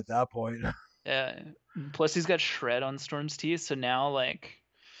anyone Teeth. at that point. Yeah. Plus he's got Shred on Storm's Teeth, so now like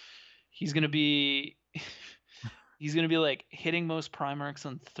he's gonna be he's gonna be like hitting most Primarchs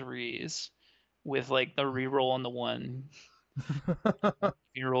on 3s with like the reroll on the 1.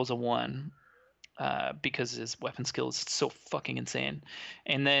 He rolls a 1. Because his weapon skill is so fucking insane.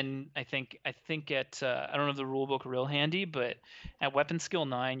 And then I think at I don't have the rule book real handy, but at weapon skill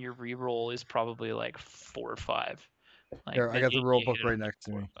 9, your reroll is probably like 4 or 5. Like Here, I that got the you rule hit book it on right like next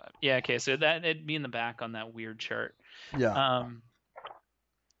to 4 or me. 5. Yeah, okay, so that it'd be in the back on that weird chart. Yeah.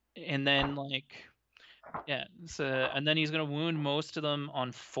 And then like yeah, so and then he's gonna wound most of them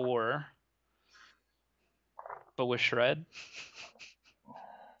on 4, but with shred.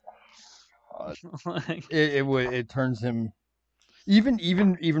 Like It turns him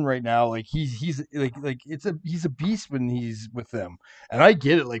even right now, like he's like he's a beast when he's with them, and I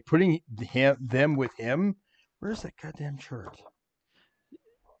get it. Like putting them with him. Where's that goddamn shirt?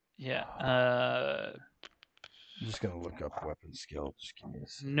 yeah, I'm just gonna look up weapon skill. Just give me a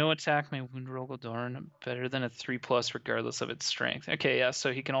sec. no attack may wound Rogel Dorn better than a 3+ regardless of its strength. Okay, yeah,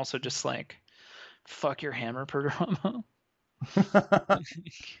 so he can also just like fuck your hammer program.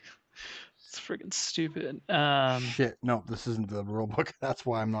 It's freaking stupid. Shit, no, this isn't the rule book. That's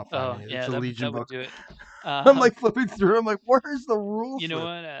why I'm not Oh finding it. It's yeah, a that Legion that would book. do it. I'm Um, like flipping through. I'm like, where's the rules you know for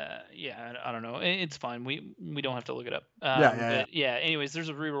what? Yeah, I don't know. It's fine. We don't have to look it up. Yeah, yeah, But yeah. Anyways, there's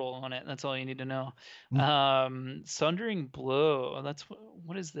a reroll on it. That's all you need to know. yeah. Sundering Blow. That's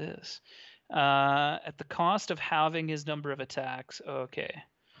what is this? At the cost of halving his number of attacks. Okay.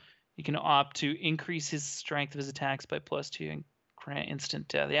 You can opt to increase his strength of his attacks by +2 and grant instant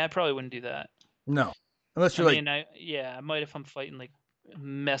death. Yeah, I probably wouldn't do that. No, unless I you're like, mean, I might if I'm fighting like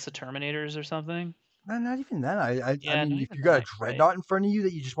mess of Terminators or something. not even then. I Yeah, mean, not if even you got a that, right? dreadnought in front of you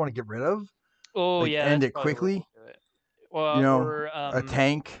that you just want to get rid of, Oh like yeah, end that's it probably the way quickly. to do it. Well, or A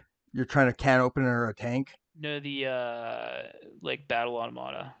tank. You're trying to can opener a tank. no, the like battle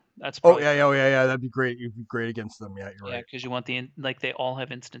automata. That's Oh probably yeah, the yeah, way oh to yeah, do yeah. it. That'd be great. You'd be great against them. Yeah, you're Yeah, right. because you want like they all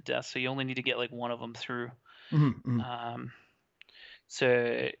have instant death, so you only need to get like one of them through. Mm-hmm. Um,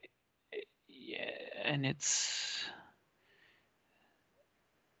 so yeah, and it's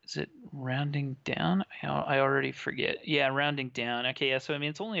is it rounding down? I already forget. Yeah, rounding down. Okay, yeah. So I mean,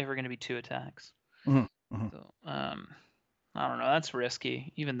 it's only ever going to be 2 attacks. Mm-hmm. Mm-hmm. So I don't know. That's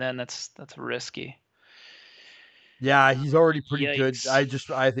risky. Even then, that's risky. Yeah, he's already pretty good.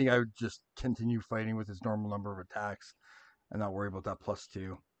 Yikes. I think I would just continue fighting with his normal number of attacks and not worry about that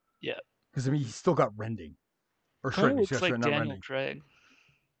 +2. Yeah. Because I mean, he's still got rending or Kind of shred. He's looks got shred, like not Daniel rending. Craig.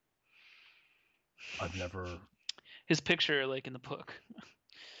 I've never. His picture, like in the book.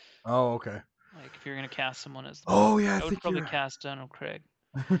 Oh, okay. Like if you're gonna cast someone as the Oh Punisher, yeah, I I would think probably you're. cast Daniel Craig.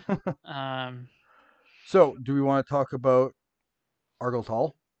 Um. So, do we want to talk about Argyle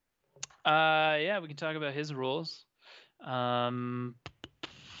Tall? Yeah, we can talk about his rules. Um.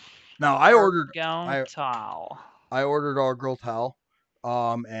 Now, I Argautal. I ordered Argyle Tall,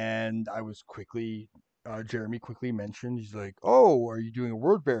 and I was quickly. Jeremy quickly mentioned he's like, "Oh, are you doing a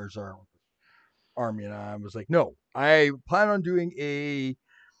Word Bears army?" And I was like, "No, I plan on doing a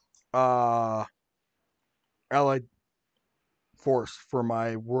uh allied force for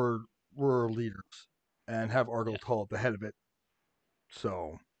my word leaders and have Yeah. Argyle Tall at the head of it."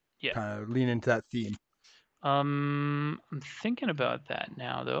 So Yeah. kind of lean into that theme. I'm thinking about that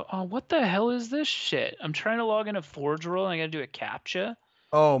now though. Oh, what the hell is this shit? I'm trying to log into Forge World and I gotta do a CAPTCHA.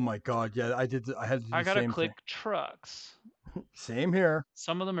 Oh my god, yeah, I had to do I the gotta same thing. click trucks. Same here.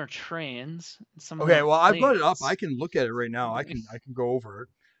 Some of them are trains, and some of them Okay, are well, I've got it up. I planes. can look at it right now. I can go over it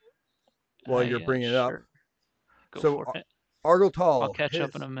while you're Yeah, bringing it up. sure. Go So, for it. I'll Argotol, catch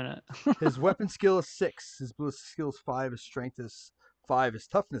up in a minute. his weapon skill is 6. His ballistic skill is 5. His strength is 5. His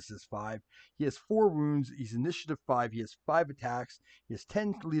toughness is 5. He has 4 wounds. He's initiative 5. He has 5 attacks. He has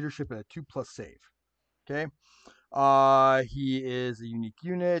 10 leadership and a 2+ save. Okay. He is a unique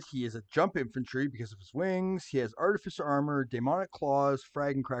unit. He is a jump infantry because of his wings. He has artificer armor, demonic claws,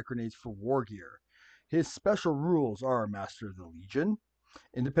 frag and crack grenades for war gear. His special rules are Master of the Legion,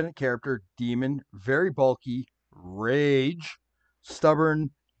 independent character, demon, very bulky, rage,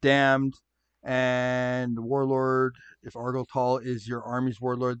 stubborn, damned, and warlord. If Argotol is your army's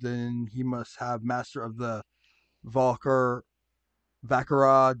warlord, then he must have Master of the Valkar,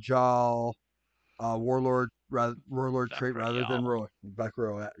 Vakara, Jal, warlord trait Vakra rather than y'all.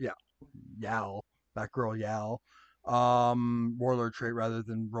 yeah, Yal, Batgirl Yal, warlord trait rather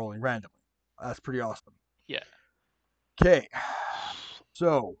than rolling randomly. That's pretty awesome. Yeah. Okay,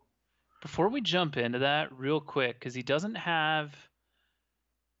 so Before we jump into that, real quick, because he doesn't have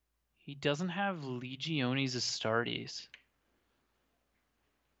Legiones Astartes.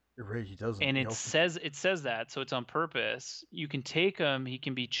 you're right, he doesn't. And He it also says that, so it's on purpose. You can take him. He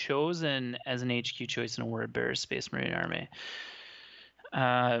can be chosen as an HQ choice in a Word Bearer Space Marine army.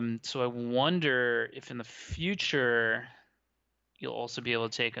 So I wonder if in the future you'll also be able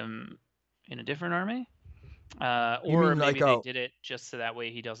to take him in a different army, you or mean like maybe they did it just so that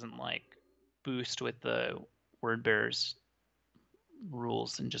way he doesn't like boost with the Word Bearers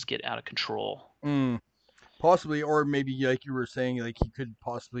rules and just get out of control. possibly, or maybe like you were saying, like he could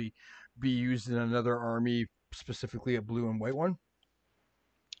possibly be used in another army, specifically a blue and white one,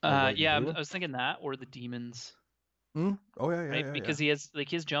 or white and Yeah, blue one. I was thinking that, or the demons, Oh yeah, yeah, right? yeah, yeah, Because he has like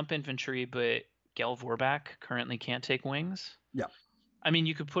his jump infantry, but Galvorback currently can't take wings. yeah. I mean,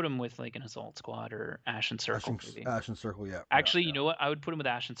 you could put him with like an assault squad or Ashen Circle, maybe. Ashen Circle, yeah, yeah, Actually, you yeah. know what? I would put him with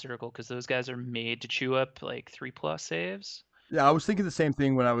Ashen Circle because those guys are made to chew up like 3+ saves. Yeah, I was thinking the same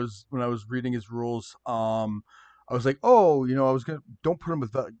thing when I was reading his rules. I was like, oh, I was gonna don't put him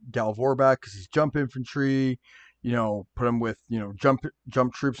with Galvorback because he's jump infantry. Put him with jump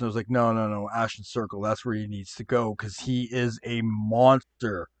troops. And I was like, no, no, no, Ashen Circle. That's where he needs to go because he is a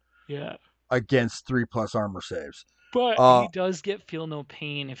monster Yeah. against 3+ armor saves. But Uh, he does get feel no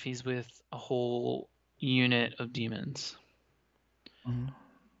pain if he's with a whole unit of demons. mhm.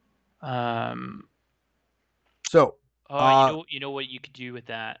 Um, So, oh, you know what you could do with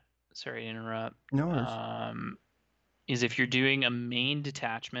that? Sorry to interrupt. no worries. Um, is if you're doing a main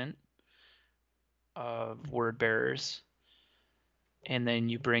detachment of word bearers, and then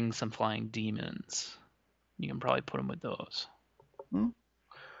you bring some flying demons, you can probably put them with those. Mhm.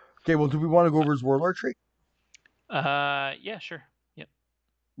 Okay, well, do we want to go over his warlord trait? Yeah, sure. Yep.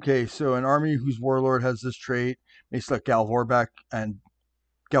 Okay, so an army whose warlord has this trait may select Galvorback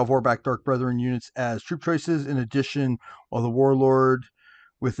Dark Brethren units as troop choices. In addition, while the Warlord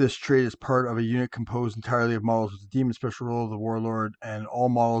with this trait is part of a unit composed entirely of models with the demon special role, the Warlord and all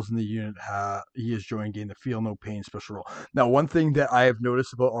models in the unit he has joined gain the Feel No Pain special role. Now, one thing that I have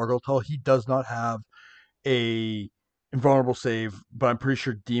noticed about Argotol, he does not have a invulnerable save, but I'm pretty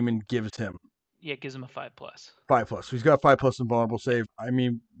sure Demon gives him Yeah, it gives him a 5+. 5+. So he's got 5+ invulnerable Yep. save. I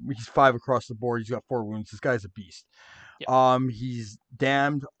mean, he's 5 across the board. He's got 4 wounds. This guy's a beast. Yep. He's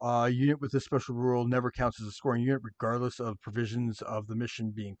damned. A unit with this special rule never counts as a scoring unit, regardless of provisions of the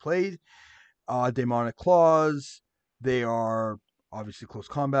mission being played. Demonic claws. They are obviously close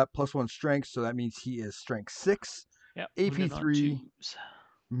combat, +1 strength, so that means he is strength 6, Yep. Wounded on AP3, 2s.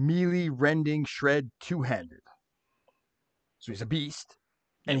 melee, rending, shred, two-handed. So he's a beast,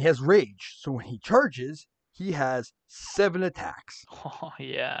 and Yep. he has rage. So when he charges, he has 7 attacks Oh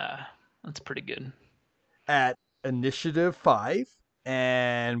yeah, that's pretty good. at initiative 5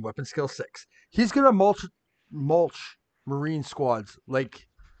 and weapon skill 6. He's gonna mulch marine squads like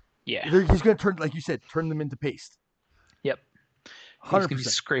Yeah. he's gonna turn, like you said, turn them into paste. Yep. He's gonna be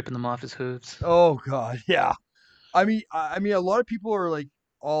 100%. scraping them off his hooves. Oh god, yeah. I mean, a lot of people are like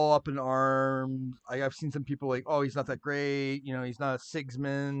all up in arms. I've seen some people like, oh, he's not that great. He's not a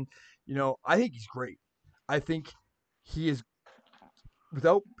Sigsman. I think he's great. I think he is,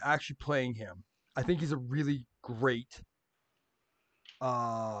 without actually playing him, I think he's a really great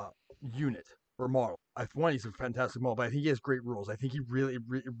uh unit or model. One, he's a fantastic model, but I think he has great rules. I think he really,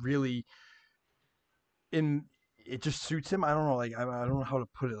 really in it just suits him. I don't know, like I don't know how to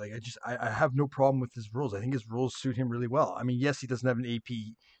put it. Like I have no problem with his rules. I think his rules suit him really well. I mean, yes, he doesn't have an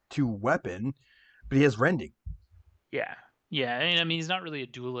AP2 weapon, but he has rending. Yeah, yeah. And I mean, he's not really a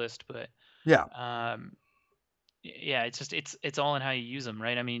duelist, but Yeah. um, yeah, it's just it's all in how you use them,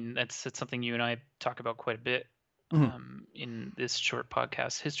 right? I mean, that's something you and I talk about quite a bit Mhm. in this short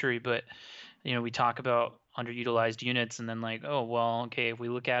podcast history. But we talk about underutilized units, and then like, oh well, okay, if we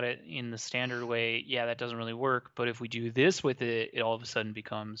look at it in the standard way, yeah, that doesn't really work. But if we do this with it, it all of a sudden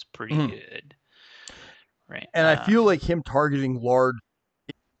becomes pretty Mhm. good, right? And I feel like him targeting large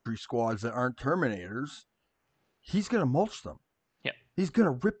infantry squads that aren't Terminators, he's gonna mulch them. Yeah, He's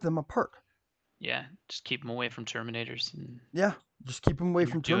gonna rip them apart. yeah, just keep them away from Terminators, and Yeah, just keep him away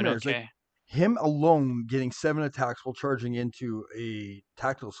you're from doing Terminators. Like okay. him alone getting 7 attacks while charging into a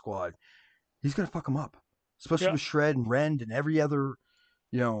tactical squad, he's gonna fuck him up. Especially Yeah. with Shred and Rend and every other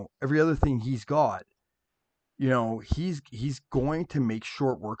thing he's got. He's going to make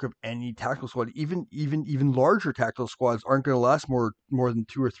short work of any tactical squad. Even larger tactical squads aren't going to last more than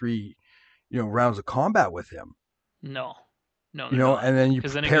 2 or 3 rounds of combat with him. No, no, they're not. And then you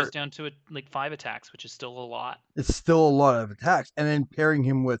Because then it goes pair down to like 5 attacks, which is still a lot. it's still a lot of attacks, and then pairing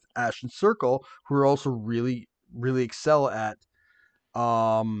him with Ash and Circle, who are also really really excel at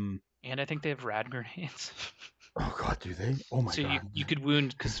And I think they have rad grenades. oh god, do they? Oh my So you god. you could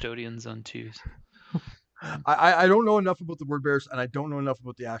wound custodians on twos. I don't know enough about the word bears, and I don't know enough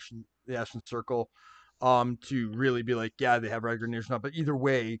about the Ashen Circle, to really be like, yeah, they have red grenades or not. But either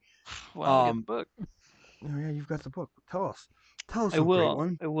way, Well, get the um, book. oh yeah, you've got the book. Tell us I a great will.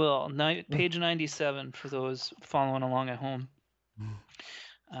 one. I will. Page 97 for those following along at home.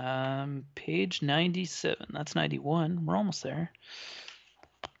 Page 97. That's 91. We're almost there.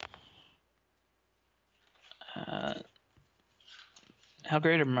 How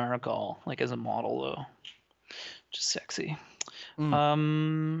great are Marigal, like as a model though? Just sexy.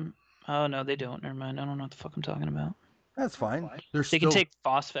 Mm, Oh no, they don't. Never mind. I don't know what the fuck I'm talking about. that's fine. They're They can still take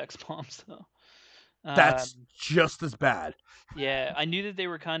Phosphex bombs though. that's Um, just as bad. yeah, I knew that they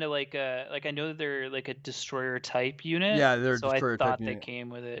were kind of like I know that they're like a destroyer type unit, Yeah, they're a so I destroyer type thought they unit. came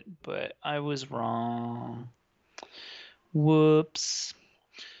with it, but I was wrong. Whoops.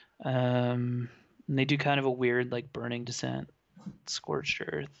 And they do kind of a weird like burning descent, scorched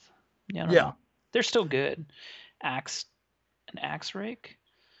earth. Yeah, I don't Yeah. know. They're still good. Axe, an axe rake.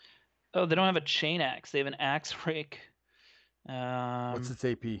 Oh, they don't have a chain axe. They have an axe rake. What's Um, its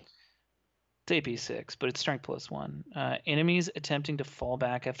AP? It's AP6, but it's strength +1. Enemies attempting to fall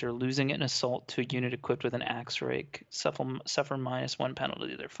back after losing an assault to a unit equipped with an axe rake suffer -1 penalty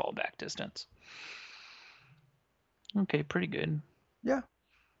to their fallback distance. Okay, pretty good. Yeah.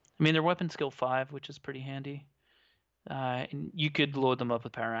 I mean, they're weapon skill 5, which is pretty handy. And you could load them up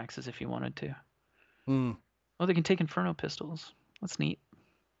with power axes if you wanted to. Mm. Oh, they can take Inferno pistols. That's neat.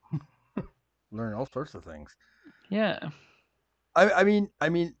 Learn all sorts of things. Yeah. I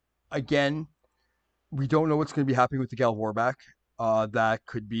mean, again, we don't know what's going to be happening with the Gal Warback. That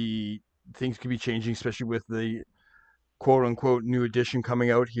could be things could be changing, especially with the quote unquote new edition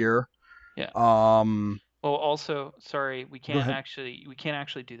coming out here. Yeah. Um, Oh, also, sorry, we go can't ahead. actually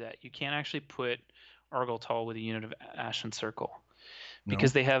do that. You can't actually put Argyltal with a unit of Ashen Circle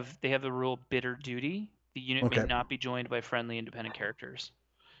because No. they have the rule bitter duty. The unit may Okay. not be joined by friendly independent characters.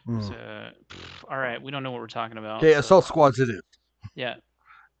 Mm. So, all right, we don't know what we're talking about. Okay. So, Assault squads. It is. yeah,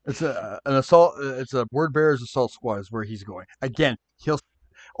 It's an assault. It's a word bearer's assault squad is where he's going. Again, he'll.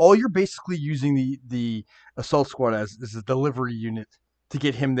 All you're basically using the assault squad as is a delivery unit to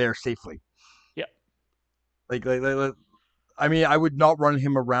get him there safely. yeah, I mean, I would not run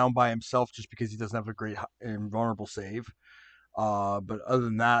him around by himself just because he doesn't have a great invulnerable save. But other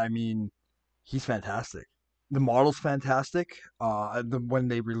than that, I mean, he's fantastic. The model's fantastic. When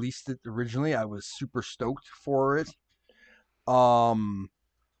they released it originally, I was super stoked for it. Um,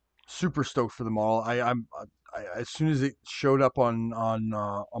 Super stoked for the model. As soon as it showed up on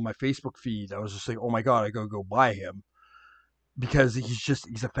my Facebook feed, I was just like, oh my god, I gotta go buy him because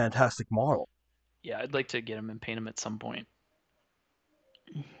he's a fantastic model. yeah. I'd like to get him and paint him at some point.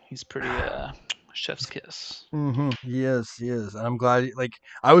 He's pretty chef's kiss. He is, and I'm glad. Like,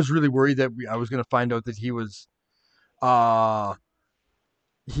 I was really worried that I was gonna find out that uh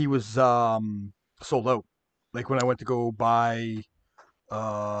he was sold out. Like when I went to go buy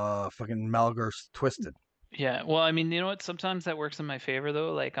fucking Malgar's Twisted. Yeah, well, I mean, you know what? Sometimes that works in my favor,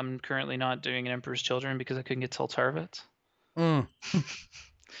 though. Like, I'm currently not doing an Emperor's Children because I couldn't get Tultarvets. Mm.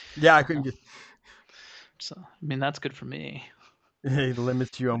 Yeah, I couldn't get. So, I mean, that's good for me. It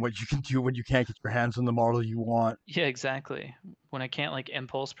limits you on what you can do when you can't get your hands on the model you want. Yeah, exactly. When I can't like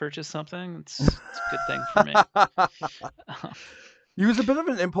impulse purchase something, it's a good thing for me. He was a bit of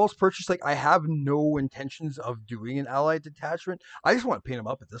an impulse purchase. Like, I have no intentions of doing an allied detachment. I just want to paint him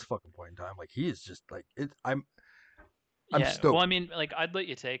up at this fucking point in time. Like, he is just like it. I'm Yeah, well, I stoked. mean, like I'd let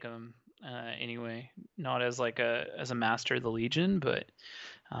you take him anyway, not as like a master of the Legion, but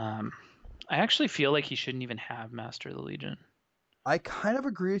um, I actually feel like he shouldn't even have master of the Legion. I kind of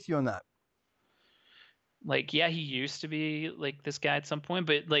agree with you on that. Like, yeah, he used to be like this guy at some point,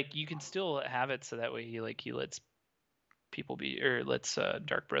 but like you can still have it so that way he lets people be or lets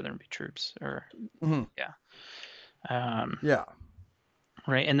Dark Brethren be troops or Hmm. yeah. Um, Yeah.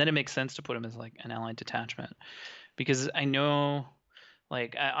 right, and then it makes sense to put him as like an allied detachment because I know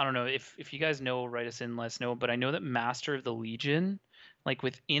like I don't know if you guys know, write us in, let us know, but I know that Master of the Legion, like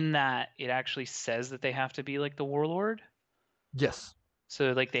within that it actually says that they have to be like the warlord. Yes.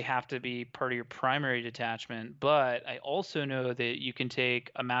 So like they have to be part of your primary detachment, but I also know that you can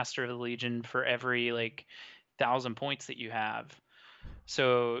take a Master of the Legion for every like 1,000 points that you have.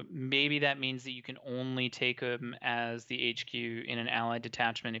 So maybe that means that you can only take them as the HQ in an allied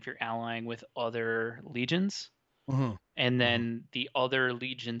detachment if you're allying with other legions, Hmm. and Hmm. then the other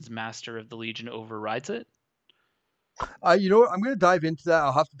legion's Master of the Legion overrides it. You know what? I'm gonna dive into that.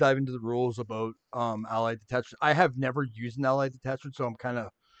 I'll have to dive into the rules about allied detachment. I have never used an allied detachment, so I'm kind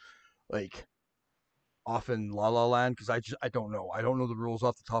of like off in la la land because I don't know. I don't know the rules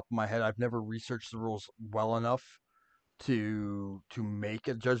off the top of my head. I've never researched the rules well enough to make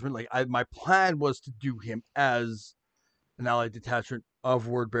a judgment. Like, my plan was to do him as an allied detachment of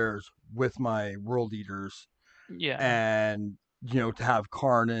word bearers with my world eaters, Yeah, and to have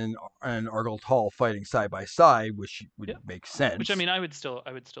Karn and Argyle Tall fighting side by side, which would yeah. make Which I sense. mean, I would still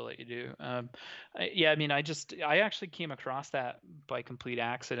let you do. Yeah, I mean, I actually came across that by complete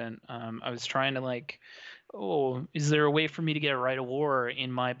accident. I was trying to like, oh, is there a way for me to get a Rite of War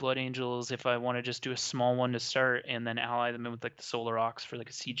in my Blood Angels if I want to just do a small one to start and then ally them in with like the Solar Ox for like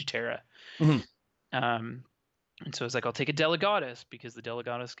a Siege of Terra? Mhm. Um, and so it's like I'll take a Delegatus because the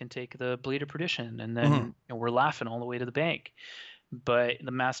Delegatus can take the Blade of Perdition, and then Mhm. we're laughing all the way to the bank. But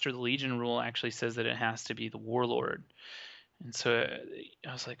the Master of the Legion rule actually says that it has to be the Warlord. And so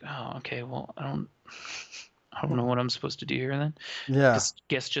I was like, oh, okay, well, I don't know what I'm supposed to do here then. Yeah.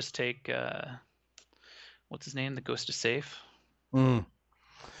 Guess just take what's his name, the Ghost of Safe, Mm.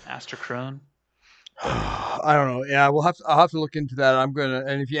 Aster Crone. But I don't know. Yeah, I'll have to look into that. I'm gonna,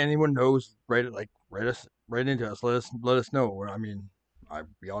 and if anyone knows, write into us. Let us know. I mean,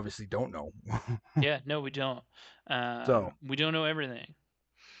 we obviously don't know. yeah, no, we don't. So We don't know everything.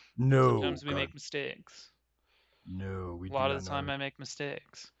 no, Sometimes we God, make mistakes. no, we A do lot of not the know time, I everything. make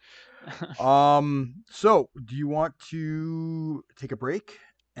mistakes. So do you want to take a break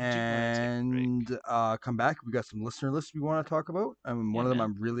I do want to take a break. and come back? We got some listener lists we want to talk about, and Yeah, one of them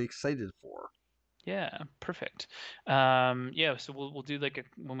man. I'm really excited for. Yeah, perfect. Yeah, so we'll do like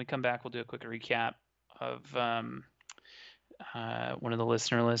when we come back, we'll do a quick recap of one of the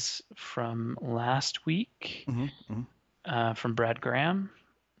listener lists from last week Hmm. Hmm. from Brad Graham.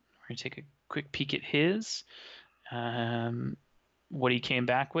 We're gonna take a quick peek at his, um, what he came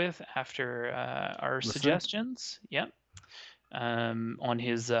back with after our Listening. suggestions. Yep. On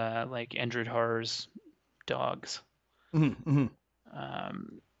his like Endred Horrors dogs. Hmm. Hmm.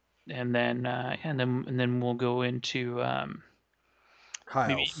 Um, and then we'll go into maybe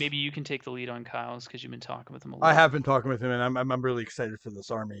Kyle's. you can take the lead on Kyle's because you've been talking with him a I little bit. have been talking with him, and I'm really excited for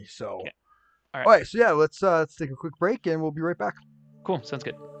this army. So, Okay. All right. all right. So yeah, let's take a quick break, and we'll be right back. Cool. Sounds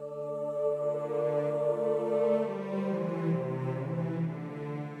good.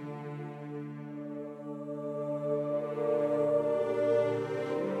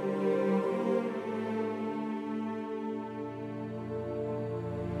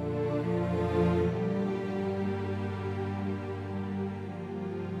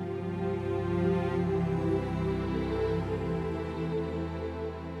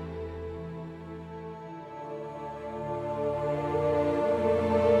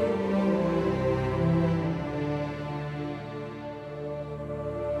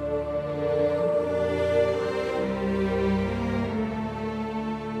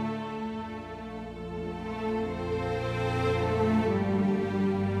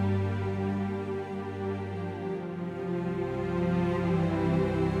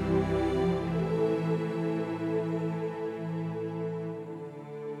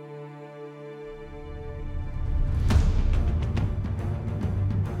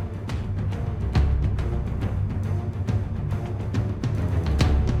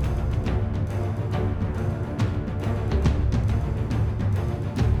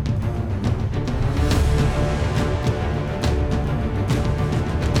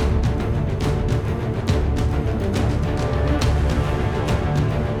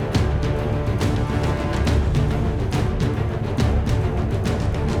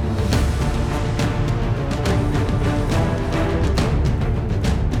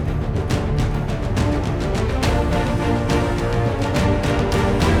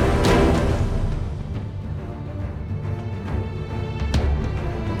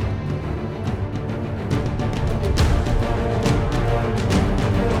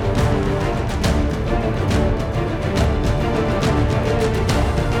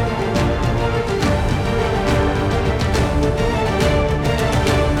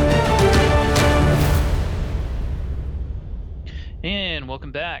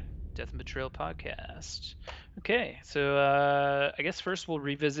 welcome back. Death and Betrayal podcast. Okay, so I guess first we'll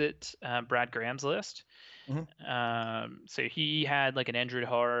revisit Brad Graham's list. Mhm. So he had like an Endred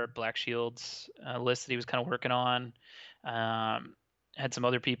Horror, Black Shields list that he was kind of working on. Had some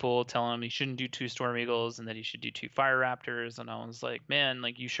other people telling him he shouldn't do 2 Storm Eagles and that he should do 2 Fire Raptors. And I was like, man,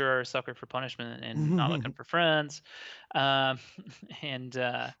 like you sure are a sucker for punishment and not looking for friends. Um, and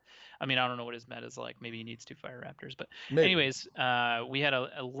I mean, I don't know what his meta is like. Maybe he needs 2 Fire Raptors. But Maybe. anyways, we had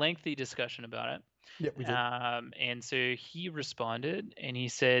a lengthy discussion about it. Yeah, we did. And so he responded and he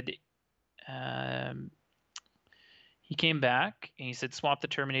said, um, he came back and he said, swap the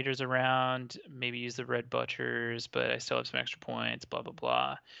Terminators around, maybe use the Red Butchers, but I still have some extra points, blah, blah,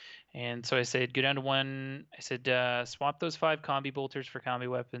 blah. And so I said, go down to 1. I said, swap those 5 combi bolters for combi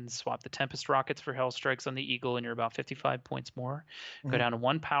weapons, swap the Tempest rockets for Hell Strikes on the Eagle, and you're about 55 points more. Go down to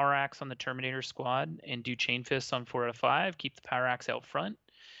 1 Power Axe on the Terminator squad and do Chain Fists on 4 out of 5. Keep the Power Axe out front.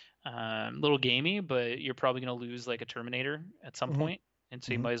 Little gamey, but you're probably going to lose like a Terminator at some point, and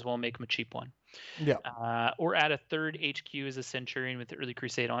so you might as well make him a cheap one. Yeah. Or add a 3rd HQ as a Centurion with the Early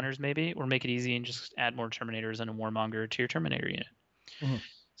Crusade honors, maybe, or make it easy and just add more Terminators and a Warmonger to your Terminator unit.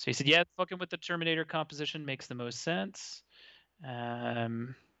 So he said, yeah, fucking with the Terminator composition makes the most sense.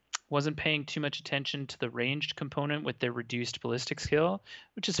 Wasn't paying too much attention to the ranged component with their reduced ballistic skill,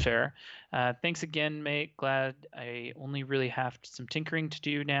 which is fair. Thanks again, mate. Glad I only really have some tinkering to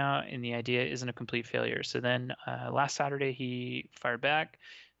do now, and the idea isn't a complete failure. So then last Saturday, he fired back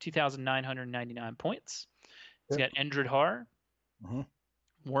 2,999 points. He's got Endred Har,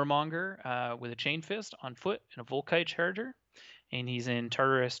 Warmonger with a Chain Fist on foot and a Volkite Charger, and he's in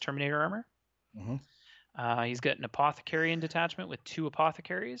Tartarus Terminator armor. He's got an Apothecary in detachment with 2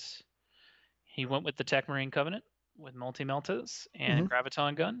 Apothecaries. He went with the Tech Marine Covenant with multi-meltas and a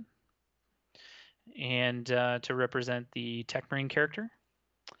Graviton gun. And to represent the Tech Marine character.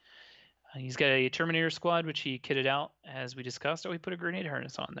 He's got a Terminator squad, which he kitted out as we discussed. Oh, he put a grenade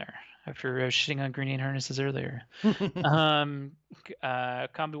harness on there after shitting on grenade harnesses earlier. Combi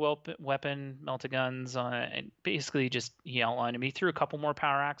weapon, melta-guns, and basically just he outlined him. He threw a couple more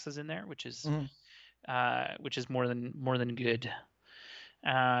power axes in there, which is more than good.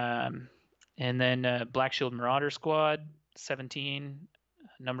 And then Black Shield Marauder squad, 17,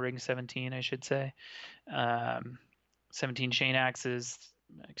 numbering 17, I should say. 17 chain axes,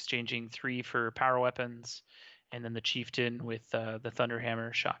 exchanging 3 for power weapons, and then the Chieftain with the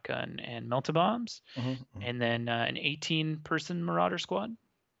Thunderhammer, shotgun, and melta bombs, and then an 18-person Marauder squad.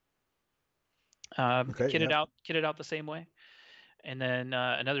 Kitted out the same way, and then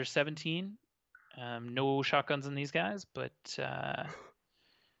another 17. No shotguns in these guys, but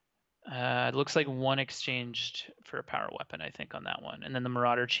it looks like 1 exchanged for a power weapon, I think, on that one. And then the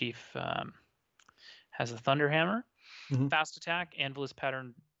Marauder Chief has a Thunderhammer, fast attack, Anvilus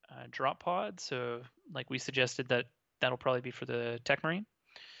pattern drop pod. So, like we suggested, that'll probably be for the Tech Marine.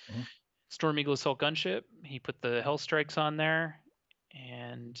 Storm Eagle Assault Gunship. He put the Hell Strikes on there,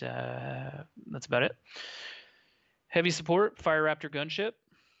 and that's about it. Heavy support, Fire Raptor Gunship.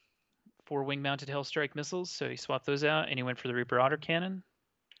 4 wing-mounted Hellstrike missiles, so he swapped those out, and he went for the Reaper Otter Cannon.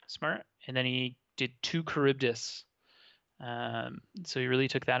 Smart. And then he did 2 Charybdis. So he really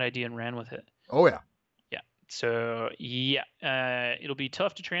took that idea and ran with it. Oh, yeah. Yeah. So, yeah. It'll be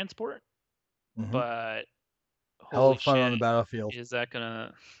tough to transport, but hell of fun on the battlefield. Is that going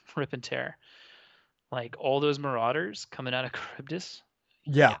to rip and tear? Like, all those Marauders coming out of Charybdis?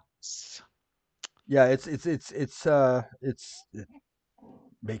 Yeah. Yes. Yeah, it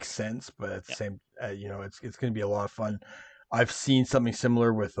makes sense, but at the same, it's going to be a lot of fun. I've seen something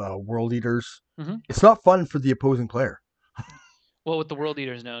similar with World Eaters. It's not fun for the opposing player. Well, with the World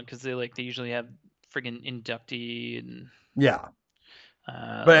Eaters, no, because they usually have friggin' inductee and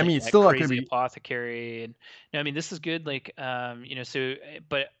but I mean, it's still not going to be Apothecary, and no, I mean this is good. Like, so,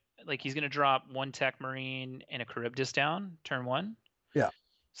 but like he's going to drop 1 Tech Marine and a Charybdis down turn 1. Yeah.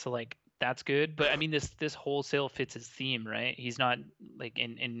 So like that's good, but I mean this wholesale fits his theme, right? He's not like,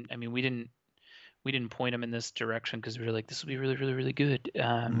 and I mean we didn't point him in this direction because we were like, this will be really, really, really good.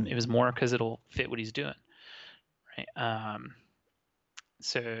 It was more because it'll fit what he's doing, right?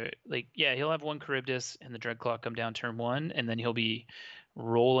 So like, yeah, he'll have 1 Charybdis and the Dreadclaw come down turn 1, and then he'll be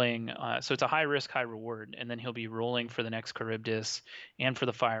rolling. So it's a high risk, high reward, and then he'll be rolling for the next Charybdis and for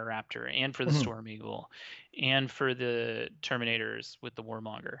the Fire Raptor and for the Storm Eagle and for the Terminators with the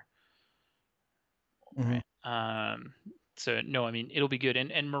Warmonger. Right. So no, I mean it'll be good,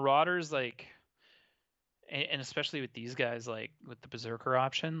 and Marauders, like, and especially with these guys, like with the Berserker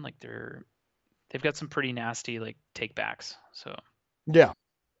option, like they've got some pretty nasty like takebacks. So yeah,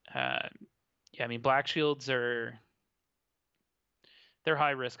 I mean Black Shields are They're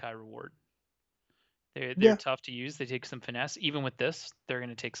high risk, high reward. They're Yeah. tough to use. They take some finesse. Even with this, they're going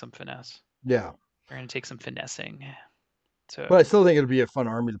to take some finesse. Yeah. They're going to take some finessing. But I So still think it'll be a fun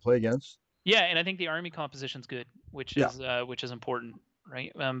army to play against. yeah, and I think the army composition's good, which Yeah. is important,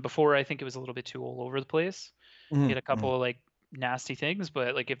 right? Before I think it was a little bit too all over the place. He Mm-hmm. had a couple of like nasty things,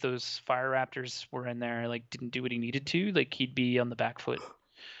 but like if those fire raptors were in there, like didn't do what he needed to, like he'd be on the back foot,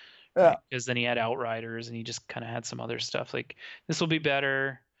 Yeah. right? Because then he had outriders and he just kind of had some other stuff. Like this will be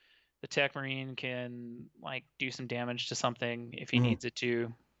better. The tech marine can like do some damage to something if he Mm-hmm. needs it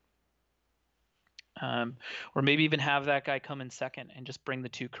to. Or maybe even have that guy come in second and just bring the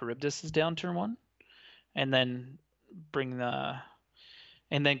 2 Charybdises down turn 1, and then bring the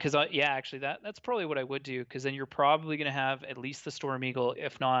and then because yeah, actually that's probably what I would do, because then you're probably going to have at least the Storm Eagle,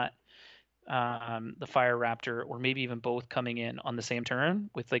 if not the Fire Raptor, or maybe even both coming in on the same turn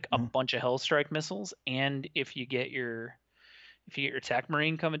with like a Mm-hmm. bunch of Hellstrike missiles. And if you get your Tech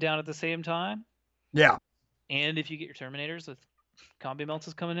Marine coming down at the same time, Yeah. and if you get your Terminators with Combi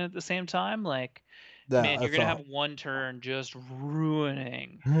Meltas coming in at the same time, like Yeah. man, you're That's gonna all. have one turn just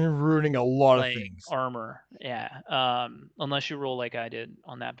ruining Ruining a lot of like things. armor. Yeah. Unless you roll like I did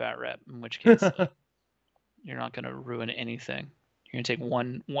on that bat rep, in which case like you're not gonna ruin anything. You're gonna take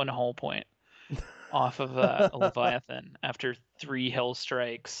one hull point off of a Leviathan after 3 Hell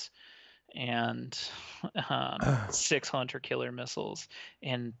Strikes and 6 Hunter Killer missiles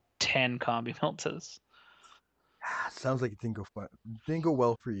and 10 Combi Meltas. Sounds like it didn't go fun. Didn't go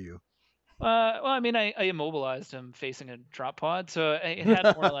well for you. Well, I mean, I immobilized him facing a drop pod, so it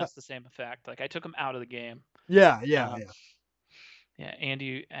had more or less the same effect. Like I took him out of the game. Yeah. Yeah. Um, Yeah.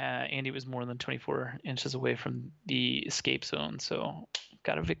 yeah, Andy was more than 24 inches away from the escape zone, so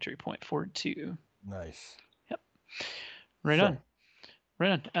got a victory point for it too. Nice. Yep, right So. on.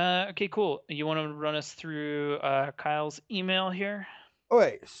 Right on. Okay, cool. You want to run us through Kyle's email here?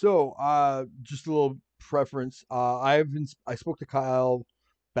 Okay, so just a little preference. I spoke to Kyle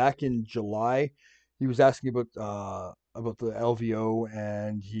back in July. He was asking about the LVO,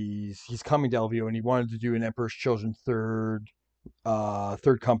 and he's coming to LVO, and he wanted to do an Emperor's Children third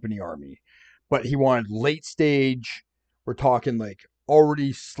company army, but he wanted late stage. We're talking like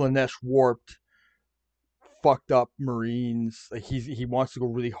already Slanesh warped, fucked up Marines. Like he wants to go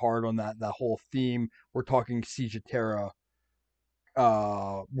really hard on that whole theme. We're talking Siege of Terra.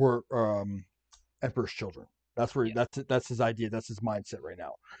 We're Emperor's Children. That's where Yeah, that's his idea. That's his mindset right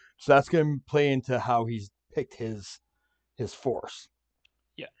now. So that's going to play into how he's picked his force.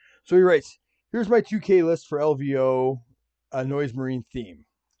 yeah. So he writes, "Here's my 2K list for LVO, a noise marine theme.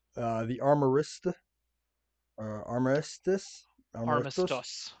 The Armistice, Armistos, Armistos.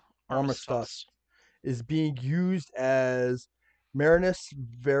 Armistos Armistos. is being used as Marinus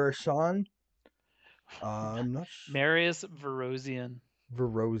Verishan. I'm not Marius Verosian.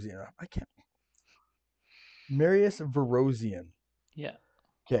 Verosian. I can't. Marius Verosian. Yeah.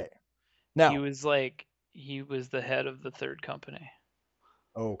 Okay. He Now, was like he was the head of the 3rd company.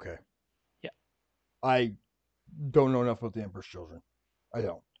 okay. Yeah. I don't know enough about the Emperor's Children. I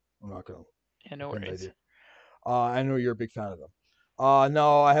don't. I'm not gonna Yeah, no pretend I worries. do. I know you're a big fan of them.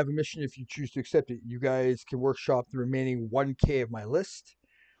 Now I have a mission. If you choose to accept it, you guys can workshop the remaining 1K of my list,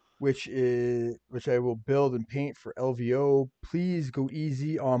 which I will build and paint for LVO. Please go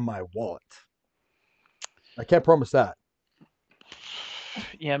easy on my wallet. I can't promise that.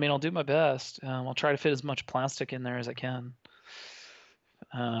 Yeah, I mean, I'll do my best. I'll try to fit as much plastic in there as I can.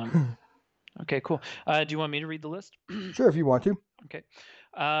 Okay, cool. Do you want me to read the list? Sure, if you want to. Okay.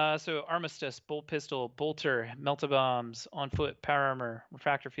 So Armistice, bolt pistol, bolter, melta bombs, on foot, power armor,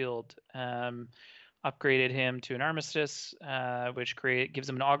 refractor field. Upgraded him to an Armistice, which gives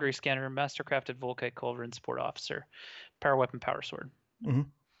him an augury scanner, mastercrafted Volkite culverin support officer, power weapon, power sword. Mm-hmm.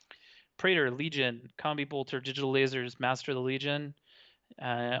 Praetor, Legion, combi bolter, digital lasers, master of the Legion,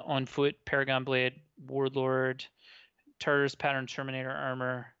 on foot, Paragon blade, warlord, Tartarus pattern, Terminator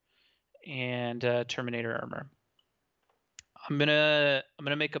armor, and Terminator armor. I'm gonna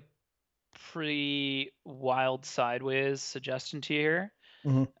make a pretty wild sideways suggestion to you here,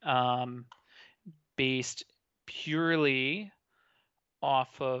 Mm-hmm. based purely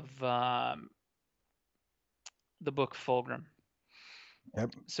off of the book Fulgrim.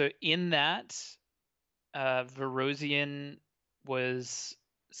 Yep. So in that, Verosian was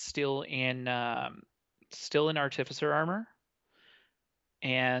still in artificer armor,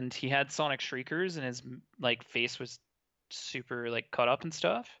 and he had sonic shriekers, and his like face was super like cut up and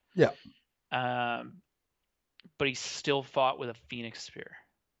stuff. Yeah. Um, but he still fought with a phoenix spear.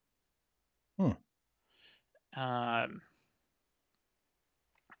 Hmm.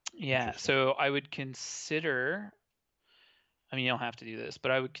 Yeah, Interesting. so I would consider I mean, you don't have to do this,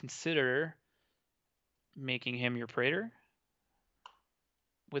 but I would consider making him your praetor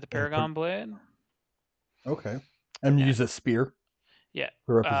with a And put paragon blade. okay, and Yeah, use a spear yeah.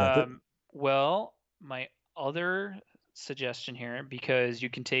 to represent it. Well, my other suggestion here, because you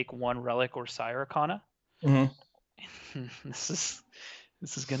can take one relic or Sire Arcana. Mm-hmm. this is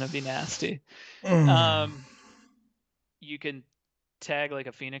this is gonna be nasty. Mm. Um, you can tag like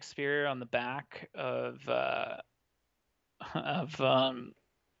a Phoenix Spear on the back of of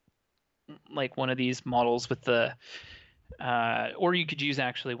like one of these models with the or you could use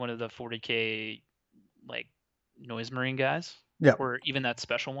actually one of the 40k like noise marine guys, Yeah. or even that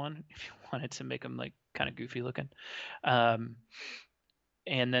special one if you wanted to make them like kind of goofy looking, um,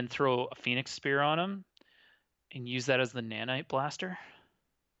 and then throw a Phoenix Spear on them and use that as the nanite blaster,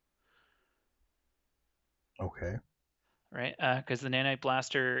 Okay. right? Because the nanite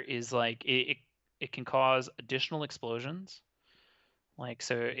blaster is like it can cause additional explosions. Like,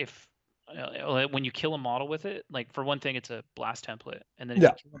 so if when you kill a model with it, like for one thing, it's a blast template, and then if you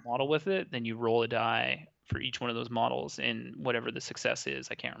Yeah. kill a model with it, then you roll a die for each one of those models, and whatever the success is,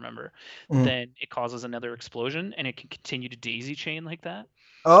 I can't remember. Mm. Then it causes another explosion, and it can continue to daisy chain like that.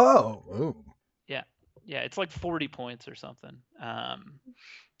 Oh. Ooh. Yeah, yeah, it's like 40 points or something.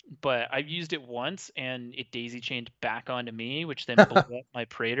 But I've used it once, and it daisy chained back onto me, which then blew up my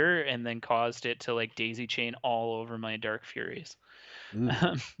Praetor, and then caused it to like daisy chain all over my Dark Furies. Ooh.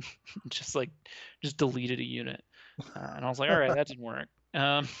 Um, just like just deleted a unit, and I was like, all right, that didn't work.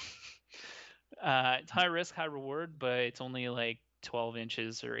 It's high risk, high reward, but it's only like 12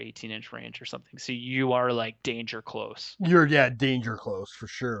 inches or 18-inch range or something, so you are like danger close. You're danger close for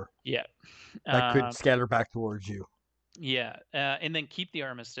sure. Yeah. That could um, scatter back towards you. yeah, and then keep the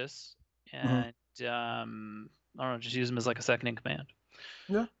armistice, Mm-hmm. and I don't know, just use them as like a second in command.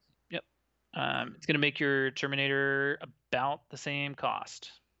 Yeah. Yep. It's going to make your Terminator about the same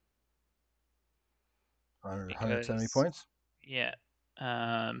cost 170 because, points. yeah,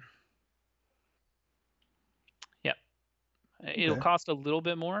 um, yeah, it'll Okay. cost a little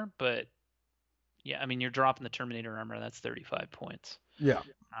bit more, but yeah, I mean, you're dropping the Terminator armor. That's 35 points. Yeah.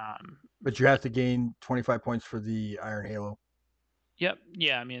 Um, But you but have to gain 25 points for the Iron Halo. yep,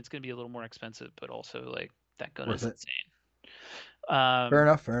 yeah, I mean, it's going to be a little more expensive, but also like that gun Worth is it. insane. Fair Um,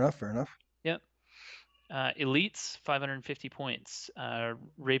 enough. Fair enough. Fair enough. yep. Elites, 550 points.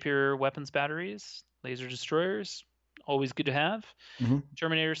 Rapier weapons batteries, laser destroyers, always good to have. Mm-hmm.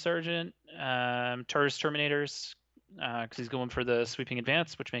 Terminator Sergeant, Taurus Terminators, because he's going for the sweeping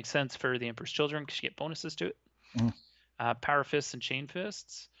advance, which makes sense for the Emperor's Children because you get bonuses to it. Mm-hmm. Power Fists and Chain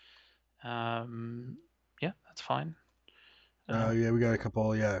Fists. Yeah, that's fine. Yeah, we got a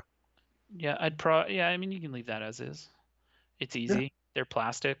couple. Yeah. Yeah, yeah, I mean, you can leave that as is. It's Yeah. easy. They're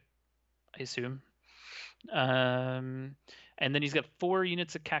plastic, I assume. Um, and then he's got 4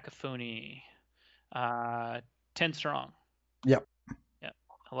 units of Cacophony. 10 strong. Yep. Yeah,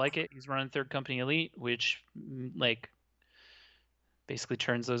 I like it. He's running third company elite, which like basically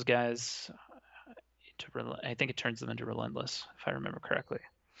turns those guys into I think it turns them into relentless, if I remember correctly.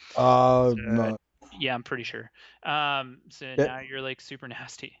 So No. yeah, I'm pretty sure. So Yeah. now you're like super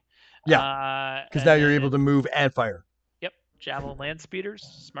nasty. Yeah. Because now And you're able then to move and fire. yep, Javelin Land Speeders,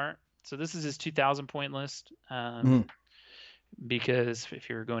 smart. So this is his 2,000 point list. Mm-hmm. Because if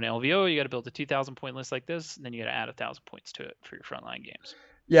you're going to LVO, you got to build a 2,000 point list like this, and then you got to add 1,000 points to it for your frontline games.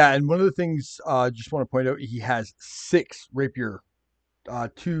 Yeah, and one of the things just want to point out, he has 6 rapier,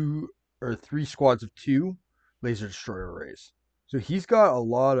 2 or 3 squads of 2 laser destroyer arrays. So he's got a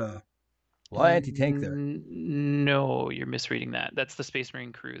lot of anti-tank there. No, you're misreading that. That's the Space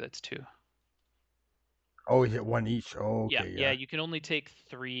Marine crew. That's 2. Oh, he's at 1 each. Oh, Yeah, okay, yeah. yeah. You can only take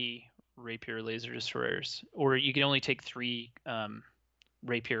 3 Rapier laser destroyers, or you can only take 3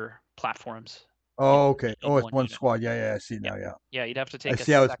 Rapier platforms Oh, okay. in Oh, it's one one unit. squad. Yeah, yeah, I see Yeah, now, yeah. yeah. You'd have to I take a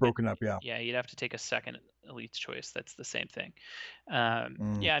see how it's second. broken up, yeah. Yeah, you'd have to take a second elite's choice. That's the same thing. Yeah, I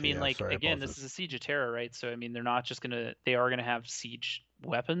Okay, mean, yeah, like sorry, I again, this apologize. is a Siege of Terra, right? So I mean, they're not just gonna. They are gonna have siege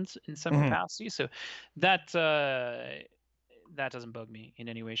weapons in some Mhm. capacity. So that that doesn't bug me in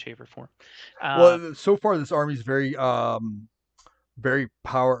any way, shape, or form. Well, so far this army is very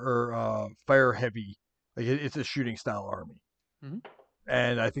power or fire heavy. Like it's a shooting style army. Mhm.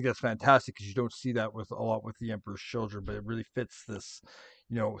 And I think that's fantastic because you don't see that with a lot with the Emperor's Children, but it really fits this,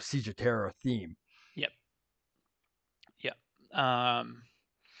 Siege of Terra theme. Yep. Yep. Um,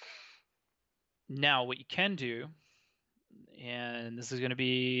 Now, what you can do, and this is going to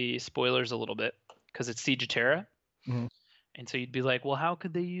be spoilers a little bit because it's Siege of Terra. Mhm. And so you'd be like, well, how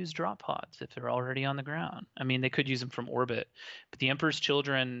could they use drop pods if they're already on the ground? I mean, they could use them from orbit, but the Emperor's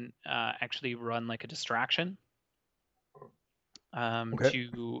Children actually run like a distraction. Okay.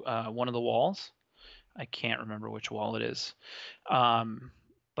 to one of the walls. I can't remember which wall it is. Um,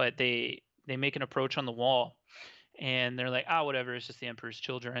 but they make an approach on the wall, and they're like, ah, whatever, it's just the Emperor's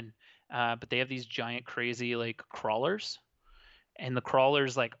children. But they have these giant, crazy like crawlers, and the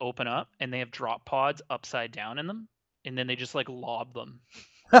crawlers like open up, and they have drop pods upside down in them, and then they just like lob them.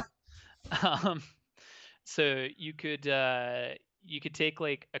 um, so you could take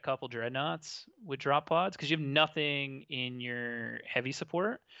like a couple dreadnoughts with drop pods because you have nothing in your heavy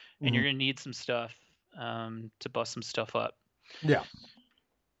support, and Hmm. you're gonna need some stuff to bust some stuff up. Yeah.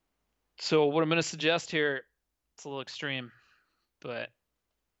 So what I'm gonna suggest here, it's a little extreme, but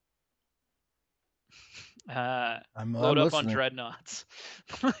uh, load I'm up on listening. dreadnoughts.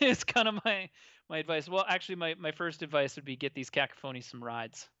 It's kind of my advice. Well, actually, my first advice would be get these cacophonies some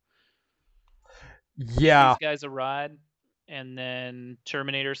rides. Give these Yeah. guys a ride, and then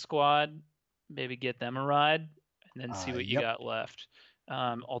Terminator Squad, maybe get them a ride, and then see what you Yep. got left.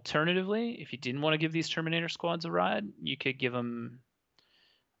 Alternatively, if you didn't want to give these Terminator Squads a ride, you could give them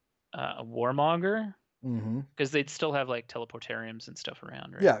a Warmonger, Hmm. because they'd still have like teleportariums and stuff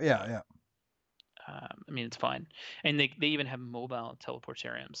around, right? Yeah. Yeah. Yeah. I mean, it's fine, and they even have mobile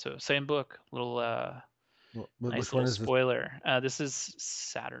teleportariums. So same book, little nice Which little one is this? spoiler. This is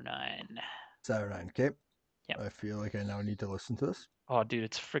Saturnine. Saturday. Okay. Yeah. I feel like I now need to listen to this, Oh, dude,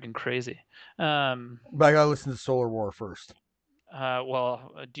 it's freaking crazy. Um, but I gotta listen to Solar War first.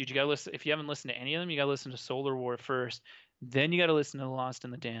 dude, you gotta listen. If you haven't listened to any of them, you gotta listen to Solar War first. Then you gotta listen to The Lost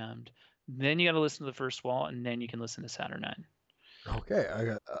and the Damned. Then you gotta listen to The First Wall, and then you can listen to Saturnine. Okay. I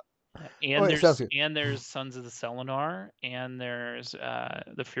got. Yeah. Okay. Sounds good. And there's Sons of the Selenar, and there's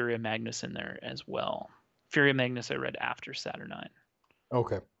the Fury of Magnus in there as well. Fury of Magnus I read after Saturnine.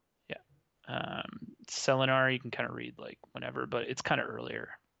 Okay. Yeah. Selenar you can kind of read like whenever, but it's kind of earlier.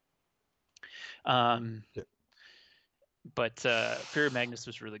 Um, Yeah. but Fury of Magnus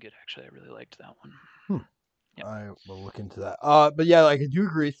was really good actually. I really liked that one. Hmm. Yeah. I will look into that. But yeah, like I do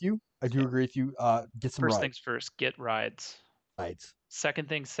agree with you. I do Yeah. agree with you. Get some First rides. things first, get rides. Rides. Second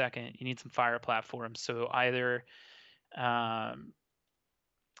thing second, you need some fire platforms. So either um,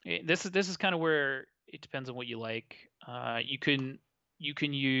 this is kind of where it depends on what you like. You can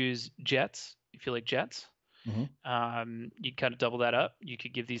use jets if you like jets. Hmm. You kind of double that up. You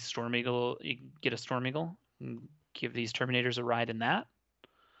could give these Storm Eagle. You can get a Storm Eagle and give these Terminators a ride in that.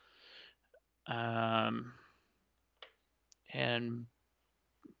 Um, and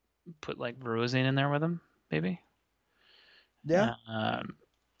put like Verozane in there with him, maybe. Yeah.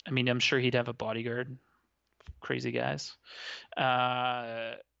 I mean, I'm sure he'd have a bodyguard. Crazy guys.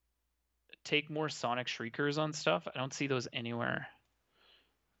 Uh, take more Sonic Shriekers on stuff. I don't see those anywhere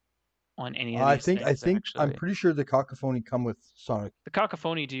on any of these I things, think I'm actually. pretty sure the cacophony come with Sonic. The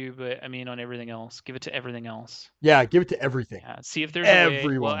Cacophony do, but I mean, on everything else. Give it to everything else. Yeah, give it to everything. Yeah. See if there's a way. Well,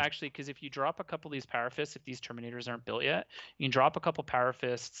 Everyone. actually, because if you drop a couple of these Power Fists, if these Terminators aren't built yet, you can drop a couple Power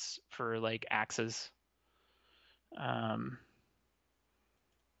Fists for like axes. Um,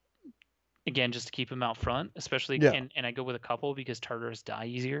 again, just to keep them out front, especially, Yeah. and I go with a couple because Tartarus die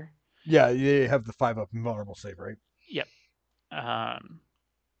easier. Yeah, they have the 5 up invulnerable save, right? Yep. Um,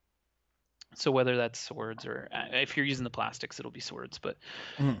 so whether that's swords or if you're using the plastics, it'll be swords, but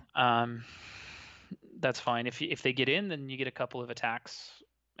Mhm. um, that's fine. If they get in, then you get a couple of attacks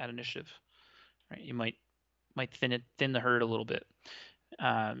at initiative. Right? You might thin the herd a little bit,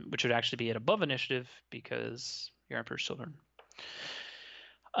 which would actually be at above initiative because you're Emperor's children.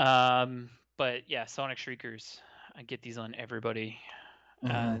 But yeah, Sonic Shriekers, I get these on everybody,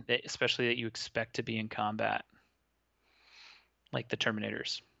 Mhm. especially that you expect to be in combat, like the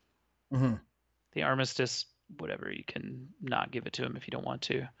Terminators. Mhm. The Armistice, whatever, you can not give it to him if you don't want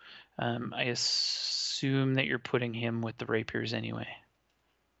to. I assume that you're putting him with the Rapiers anyway.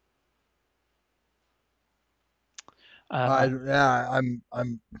 Uh, Yeah,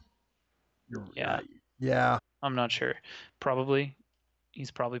 I'm you're yeah, yeah. I'm not sure. Probably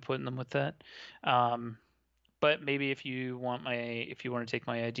he's probably putting them with that. Um, but maybe if you want to take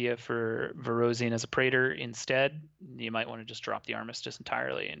my idea for Verozine as a Praetor instead, you might want to just drop the Armistice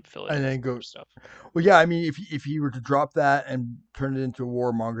entirely and fill it in And with then go other stuff. well, yeah, I mean if he were to drop that and turn it into a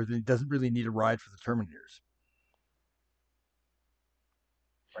warmonger, then he doesn't really need a ride for the Terminators,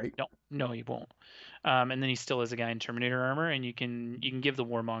 right? No, no, he won't. And then he still has a guy in Terminator armor, and you can give the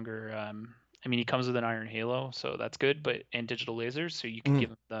Warmonger. I mean, he comes with an Iron Halo, so that's good, but and digital lasers, so you can Mhm. give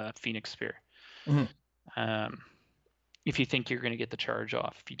him the Phoenix Spear. Mhm. Um, if you think you're going to get the charge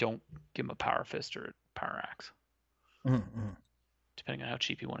off, if you don't give him a Power Fist or a Power Axe, Mhm. Mhm. depending on how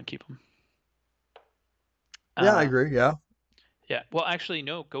cheap you want to keep them. Yeah, I Uh, agree. Yeah. Yeah. Well, actually,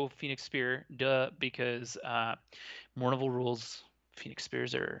 no. Go Phoenix Spear. Duh. Because Mournival rules. Phoenix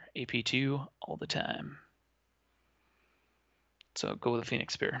Spears are AP2 all the time. So go with the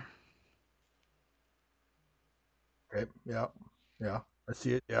Phoenix Spear. Okay. Yeah. Yeah. I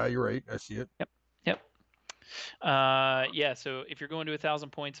see it. Yeah, you're right. I see it. Yep. Yep. Yeah. So if you're going to 1,000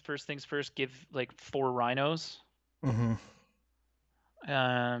 points, first things first, give like 4 rhinos. Mm-hmm.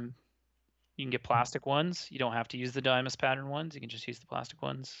 Um, you can get plastic ones. You don't have to use the Dymus pattern ones. You can just use the plastic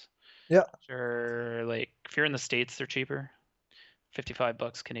ones. Yeah. Sure. Like if you're in the States, they're cheaper.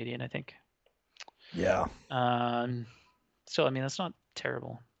 $55 Canadian, I think. Yeah. Still, I mean, that's not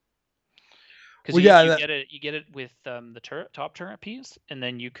terrible. Because Well, you, yeah. you get it, you get it with the top turret piece, and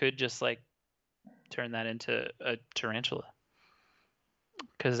then you could just like turn that into a tarantula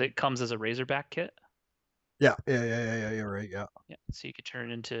because it comes as a razorback kit. Yeah. Yeah. Yeah. Yeah. Yeah. You're right. Yeah. Yeah, so you could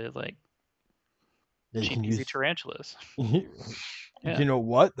turn it into like Yeah. You cheap, can easy use. tarantulas. Yeah. You know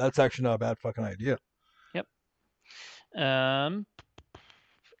what? That's actually not a bad fucking idea. Yep.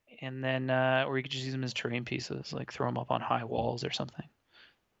 And then or you could just use them as terrain pieces, like throw them up on high walls or something.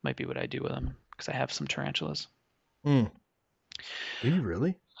 Might be what I do with them because I have some tarantulas. Mm. Do you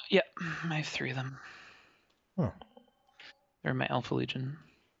really? Yeah, I have 3 of them. Huh. They're in my Alpha Legion,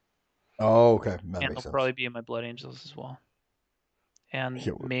 Oh, okay. That and makes they'll sense. probably be in my Blood Angels as well, and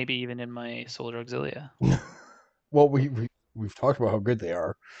Yeah. maybe even in my Solar Auxilia. Well, we've talked about how good they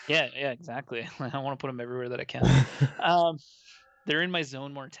are. Yeah, yeah, exactly. I want to put them everywhere that I can. Um, they're in my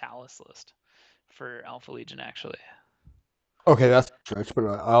Zone Mortalis list for Alpha Legion, actually. Okay, that's a stretch, but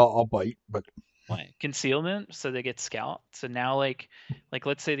I'll bite. But Why? Concealment, so they get scout. So now, like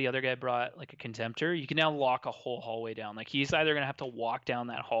let's say the other guy brought like a Contemptor, you can now lock a whole hallway down. Like he's either gonna have to walk down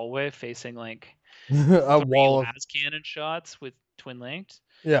that hallway facing like a 3 wall of las cannon shots with twin linked,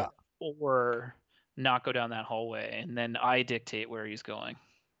 yeah. or not go down that hallway, and then I dictate where he's going.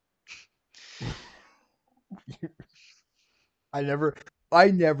 I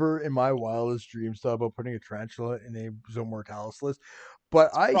never in my wildest dreams thought about putting a tarantula in a Zone Mortalis list, but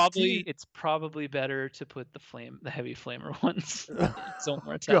I see. It's probably better to put the heavy flamer ones in Zone God,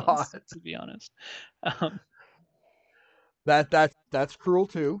 Mortalis, to be honest. Um, that's cruel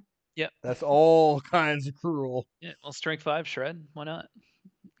too. yeah, That's all kinds of cruel. yeah. Well, Strength 5 shred. Why not?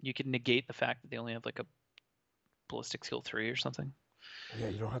 You can negate the fact that they only have like a ballistic skill 3 or something. Yeah,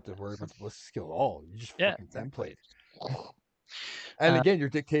 you don't have to worry about the ballistic skill at all. You just Yeah, fucking template. exactly. And Uh, again, you're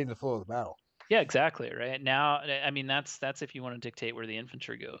dictating the flow of the battle. yeah, exactly. Right now, I mean that's if you want to dictate where the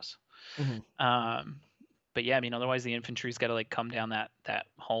infantry goes. Mm-hmm. Um, but yeah, I mean otherwise the infantry's got to like come down that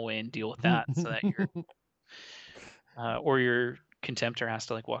hallway and deal with that, so that your Contemptor has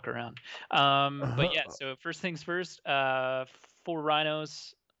to like walk around. But yeah, so first things first, 4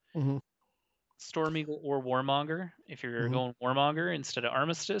 rhinos, Mm-hmm. Storm Eagle or Warmonger. If you're Mm-hmm. going Warmonger instead of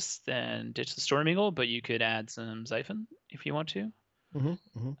Armistice, then ditch the Storm Eagle, but you could add some Xiphon if you want to. Mm-hmm.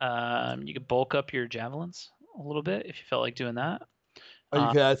 Mm-hmm. You could bulk up your javelins a little bit if you felt like doing that. Oh, you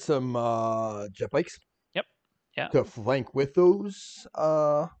Uh, could add some jet bikes yep, yeah, to flank with those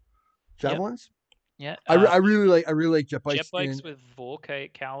yep, javelins. yeah. I really like jet Jet bikes in. bikes with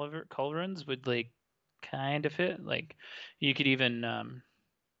Volkite culverins would like kind of fit. Like you could even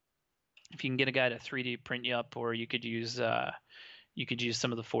if you can get a guy to 3D print you up, or you could use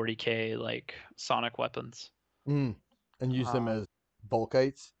some of the 40k like sonic weapons. Mm, and use them Uh, as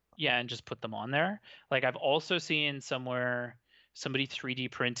bulkites. yeah, and just put them on there. Like I've also seen somewhere somebody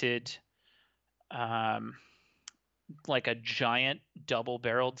 3D printed um, like a giant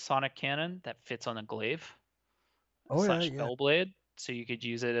double-barreled sonic cannon that fits on a glaive Oh yeah, slash yeah. fell blade, so you could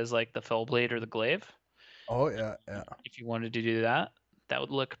use it as like the fell blade or the glaive Oh yeah, yeah. if you wanted to do that. That would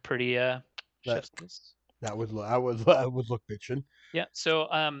look pretty That chef's kiss. that would look bitchin'. Yeah. So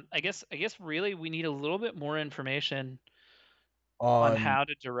I guess really we need a little bit more information on On how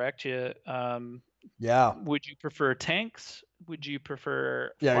to direct you. yeah, Would you prefer tanks? Would you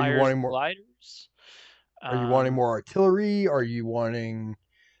prefer yeah. Are you flyers wanting and more? gliders? Are you wanting Um, more artillery? Are you wanting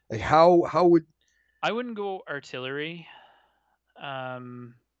like how would I wouldn't go artillery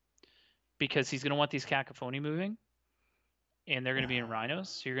um, because he's going to want these cacophony moving, and they're going to be in rhinos.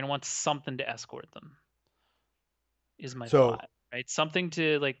 So you're going to want something to escort them. Is my so thought, right? Something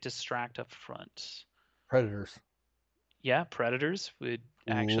to like distract up front. predators? Yeah, predators would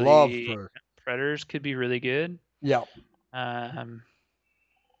Love actually. predators. Predators could be really good. Yeah. Um,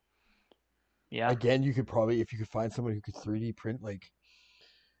 yeah, Again, you could probably if you could find someone who could 3D print like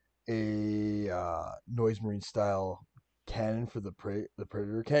a noise marine style cannon for the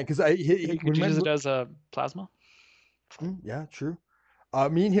predator cannon because you could use it remember. as a plasma Yeah, true.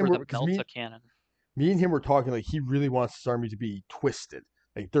 Me and him or were the because Melta cannon. me and him were talking like he really wants his army to be twisted.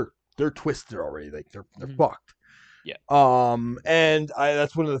 Like they're twisted already. Like they're Hmm. fucked. Yeah. And I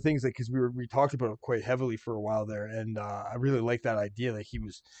that's one of the things like because we talked about it quite heavily for a while there, and I really like that idea. Like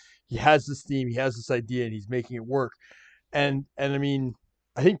he has this theme, he has this idea, and he's making it work. And I mean,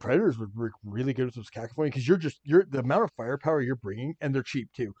 I think Predators would work really good with those cacophony because you're the amount of firepower you're bringing, and they're cheap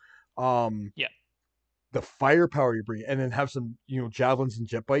too. Um, Yeah. the firepower you bring, and then have some javelins and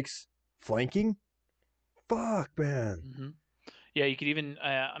jet bikes flanking. Fuck, man. Hmm. Yeah, you could even,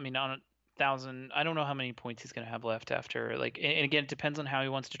 I mean, on 1,000, I don't know how many points he's going to have left after. Like, and again, it depends on how he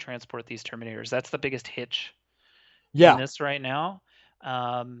wants to transport these Terminators. That's the biggest hitch in Yeah. this right now.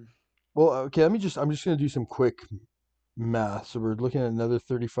 Um, Well, okay. I'm just gonna do some quick math. So we're looking at another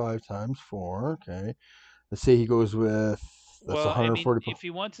 35 times four. Okay. Let's say he goes with that's well, I mean, 140. if he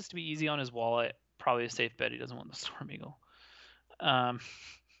wants this to be easy on his wallet, probably a safe bet he doesn't want the Storm Eagle. Um,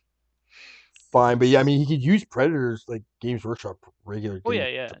 Fine, but yeah, I mean, he could use Predators like Games Workshop regular oh yeah,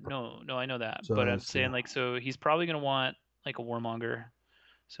 dude. yeah, no, I know that, So but I'm let's see. saying like, so he's probably going to want like a Warmonger.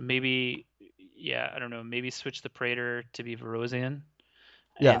 So maybe, yeah, I don't know, maybe switch the Praetor to be Verosian,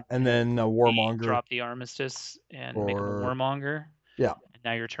 Yeah, and and then then a the Warmonger drop the Armistice and make him a or Warmonger. yeah. And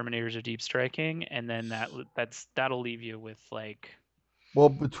now your Terminators are deep striking, and then that'll leave you with like Well,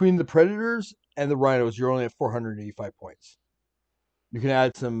 between the Predators and the Rhinos, you're only at 485 points. You can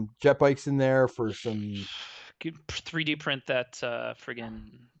add some jet bikes in there for some. 3D print that friggin'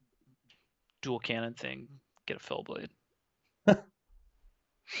 dual cannon thing. Get a fell blade.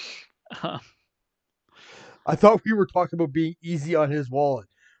 I thought we were talking about being easy on his wallet.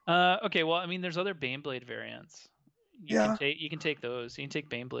 Okay, well, I mean, there's other Baneblade variants. Yeah, You can take those. You can take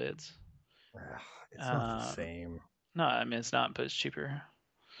Baneblades. it's not the Um, same. no, I mean it's not, but it's cheaper.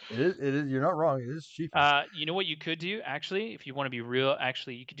 It is. It is. You're not wrong. It is cheaper. You know what you could do actually, if you want to be real,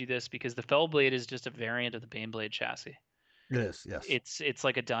 actually you could do this because the Fellblade is just a variant of the Baneblade chassis. It is. Yes. It's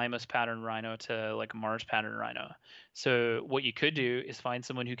like a Deimos pattern Rhino to like a Mars pattern Rhino. So what you could do is find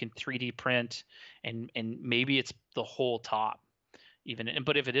someone who can 3D print and maybe it's the whole top even.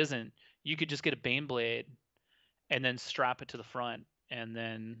 But if it isn't, you could just get a Baneblade and then strap it to the front, and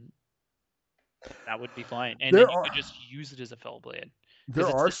then that would be fine. And then There you are could just use it as a fell blade because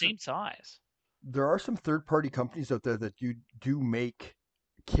there it's are the some same size. there are some third party companies out there that do make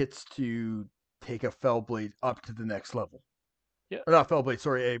kits to take a fell blade up to the next level. Yeah, Or not fell blade,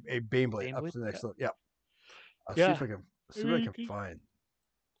 sorry, a bane blade Bane up blade. to the Yeah, next level. Yeah. I'll see if yeah. I can see what I can Mhm. find.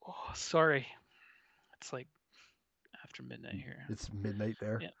 Oh, sorry. It's like after midnight here. It's midnight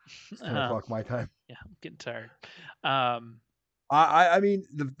there. Yeah. It's 10 o'clock my time. Yeah, I'm getting tired. Um, I mean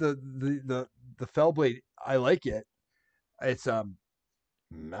the fell blade. I like it. It's a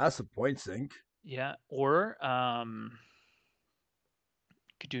massive point sink. yeah. Or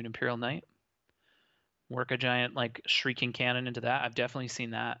could do an Imperial Knight. Work a giant like shrieking cannon into that. I've definitely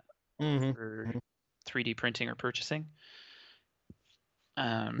seen that Mm-hmm. for 3D printing or purchasing.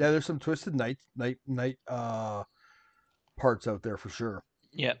 Um, Yeah, there's some twisted night parts out there for sure.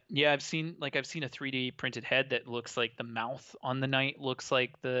 Yeah, yeah, I've seen a 3D printed head that looks like the mouth on the knight looks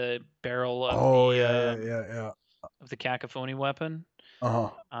like the barrel Oh yeah. of the cacophony weapon. Uh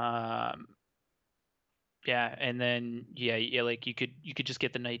huh. Um, yeah, and then yeah, like you could just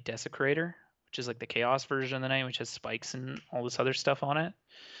get the knight desecrator, which is like the chaos version of the knight, which has spikes and all this other stuff on it.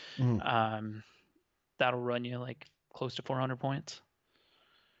 Mm. Um, that'll run you like close to 400 points.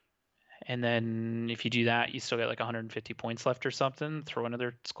 And then if you do that, you still got like 150 points left or something. Throw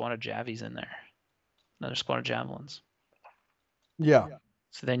another squad of javies in there, another squad of javelins. Yeah.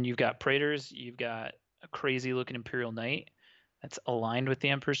 So then you've got Praetors, you've got a crazy looking Imperial Knight that's aligned with the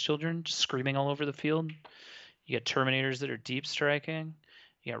Emperor's Children, just screaming all over the field. You got Terminators that are deep striking.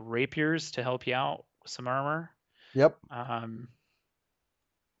 You got Rapiers to help you out with some armor. Yep. Um,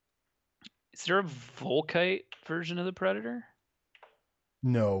 is there a Volkite version of the Predator?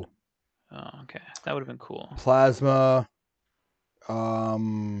 No. Oh, okay. That would have been cool. Plasma.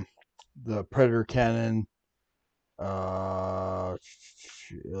 Um, the Predator cannon. Uh,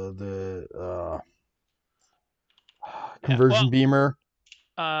 the Yeah. Well, conversion beamer.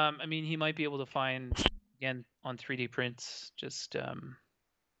 I mean, he might be able to find again on 3D prints, just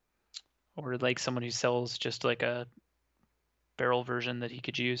or like someone who sells just like a barrel version that he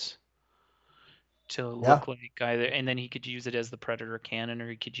could use to Yeah. look like either, and then he could use it as the Predator cannon, or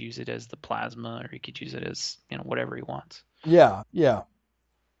he could use it as the plasma, or he could use it as whatever he wants. Yeah. Yeah.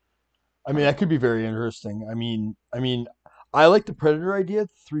 I mean, Um, that could be very interesting. I like the Predator idea.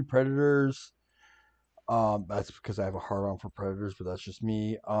 Three Predators. That's because I have a hard on for Predators, but that's just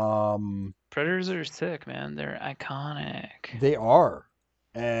me. Predators are sick, man. They're iconic. They are.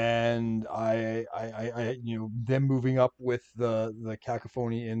 and them moving up with the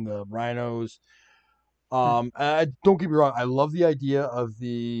cacophony in the rhinos. Hmm. Don't get me wrong, I love the idea of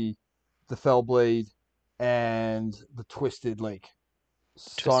the Fellblade and the Twisted like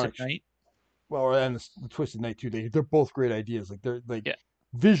Twisted Sonic. Knight. Well, and the Twisted Knight too. They're both great ideas. Like they're like Yeah.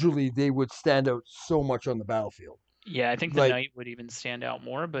 visually they would stand out so much on the battlefield. Yeah, I think the Like Knight would even stand out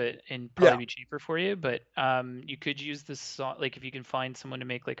more, but and probably yeah, be cheaper for you. But you could use this like if you can find someone to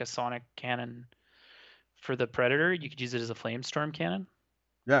make like a sonic cannon for the Predator, you could use it as a flamestorm cannon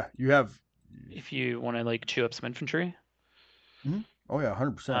yeah, you have. if you want to like chew up some infantry. Mhm. Oh yeah,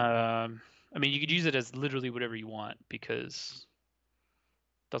 100%. I mean, you could use it as literally whatever you want because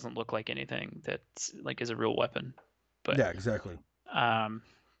it doesn't look like anything that's like is a real weapon. But Yeah, exactly. um,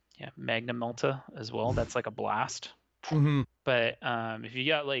 yeah, Magnum Melta as well. That's like a blast. Hmm. But if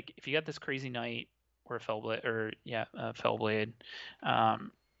you got this crazy knight or a Fellblade or yeah, a Fellblade,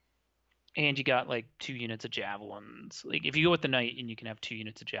 um, and you got like 2 units of javelins. Like if you go with the knight and you can have 2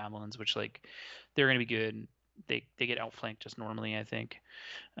 units of javelins, which like they're gonna be good. They get outflanked just normally, I think.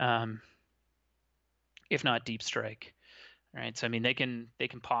 Um, if not deep strike. Right. So I mean they can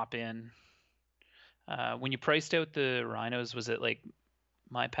pop in. When you priced out the rhinos, was it like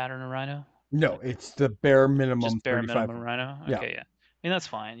my pattern of rhino? No, it's the bare minimum Just bare 35. minimum rhino? Yeah, Okay, yeah. I mean that's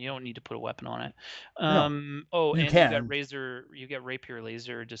fine. You don't need to put a weapon on it. no, Oh, you and can. you got rapier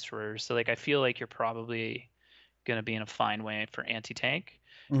laser destroyers. So like I feel like you're probably gonna be in a fine way for anti-tank,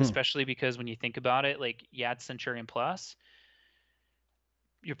 Hmm. especially because when you think about it, like yeah, it's Centurion Plus,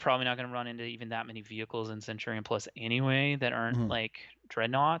 you're probably not gonna run into even that many vehicles in Centurion Plus anyway that aren't Hmm. like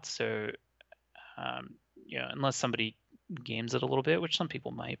dreadnoughts. So um, unless somebody games it a little bit, which some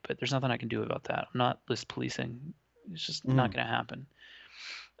people might, but there's nothing I can do about that. I'm not list policing. It's just not Hmm. going to happen.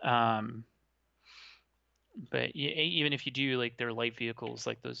 Um, but even if you do, like they're light vehicles,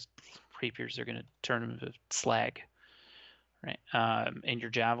 like those rapiers are going to turn them into slag, right? And your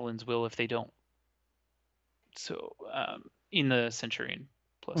javelins will if they don't. So in the Centurion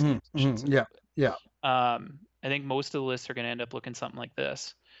Plus Hmm. games, I should Hmm. say. Yeah, yeah. I think most of the lists are going to end up looking something like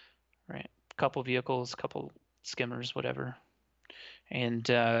this, right? Couple vehicles, couple skimmers, whatever, and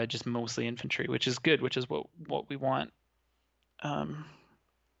just mostly infantry, which is good, which is what we want. Um,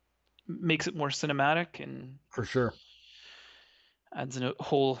 Makes it more cinematic and For sure. adds a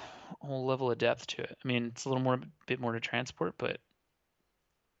whole level of depth to it. I mean, it's a little more bit more to transport, but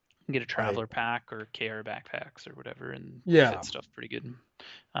you can get a I traveler pack or KR backpacks or whatever and Yeah. fit stuff pretty good.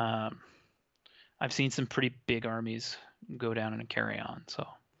 Um, I've seen some pretty big armies go down in a carry on. So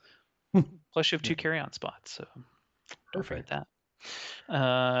plus you have Yeah, 2 carry on spots, so don't forget perfect. that.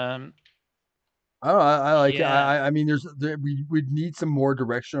 Um, I don't know, I like it. yeah, I mean, we would need some more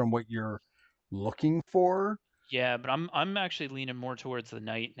direction on what you're looking for. Yeah, but I'm actually leaning more towards the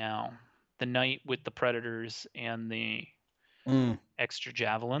knight now. The knight with the predators and the Mm, extra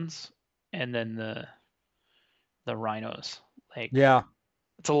javelins, and then the rhinos. Like yeah,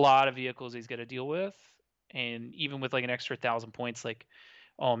 it's a lot of vehicles he's got to deal with, and even with like an extra 1,000 points, like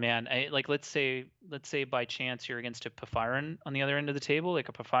oh man, like let's say by chance you're against a Paphyron on the other end of the table. Like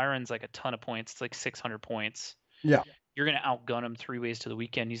a Paphyron's like a ton of points. It's like 600 points. yeah, You're gonna outgun him 3 ways to the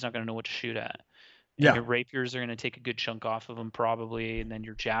weekend. He's not gonna know what to shoot at. And yeah. your rapiers are going to take a good chunk off of him probably, and then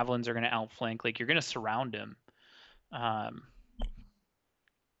your javelins are going to outflank. Like you're going to surround him, um,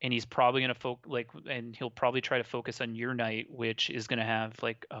 and he's probably going to and he'll probably try to focus on your knight, which is going to have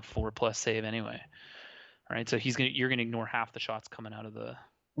like a 4+ save anyway. All right, so you're gonna ignore half the shots coming out of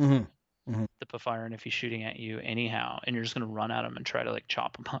Hmm. Hmm. the Paphyron if he's shooting at you anyhow, and you're just going to run at him and try to like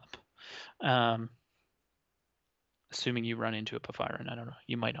chop him up. Um, Assuming you run into a Paphyron, I don't know,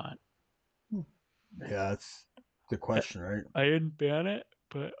 you might not. Yeah, that's the I, question, right? I didn't ban it,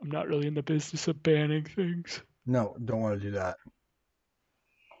 but I'm not really in the business of banning things. No, don't want to do that.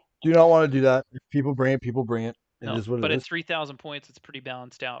 Do not want to do that. If people bring it, people bring it. It No, is what it but at is. 3,000 points, it's pretty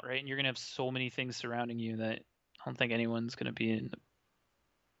balanced out, right? And you're gonna have so many things surrounding you that I don't think anyone's gonna be in.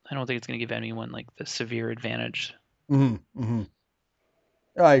 I don't think it's gonna give anyone like the severe advantage. Hmm. Hmm.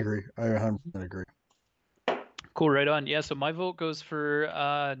 I agree. I 100% agree. Cool, right on. Yeah, so my vote goes for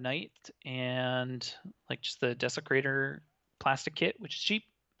Knight and like just the Desecrator plastic kit, which is cheap.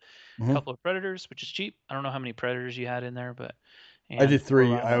 A Hmm. couple of Predators, which is cheap. I don't know how many Predators you had in there, but I and did four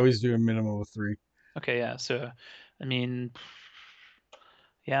three. I Rhinos. always do a minimum of three. Okay, yeah. So, I mean,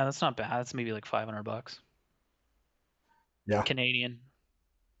 yeah, that's not bad. That's maybe like $500 Yeah, Canadian.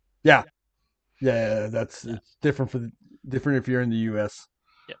 yeah, yeah. That's Yeah, it's different if you're in the U.S.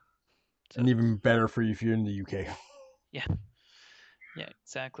 yeah. So, and even better for you if you're in the UK. yeah. Yeah,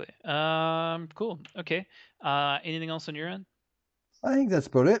 exactly. Cool. Okay. Anything else on your end? I think that's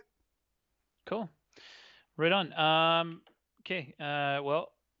about it. Cool. Right on. Okay.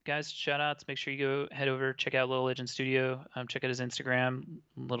 Well, guys, shout outs. Make sure you go head over, check out Little Legend Studio. Check out his Instagram,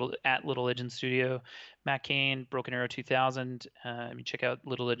 Little Legend Studio. Matt Kane, Broken Arrow 2000. Check out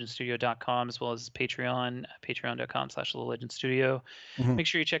littlelegendstudio.com as well as Patreon, patreon.com/Little Legend Studio. Mhm. Make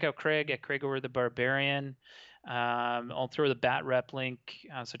sure you check out Craig at Craig Over the Barbarian. I'll throw the bat rep link,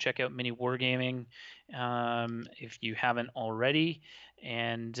 so check out Mini Wargaming if you haven't already.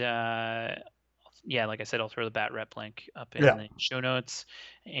 And yeah, like I said, I'll throw the bat rep link up in Yeah. the show notes.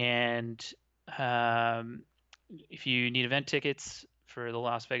 And if you need event tickets for the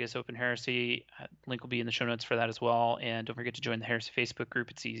Las Vegas Open Heresy, link will be in the show notes for that as well. And don't forget to join the Heresy Facebook group.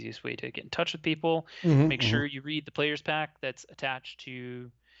 It's the easiest way to get in touch with people. Make sure you read the players pack that's attached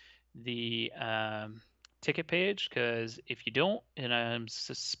to the ticket page, because if you don't, and I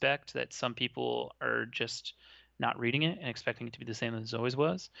suspect that some people are just not reading it and expecting it to be the same as it always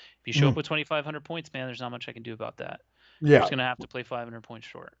was. If you show up with 2,500 points, man, there's not much I can do about that. Yeah. You're just gonna have to play 500 points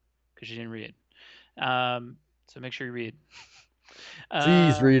short because you didn't read. So make sure you read.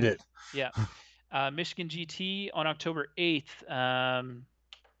 Please read it. Yeah. Michigan GT on October 8th,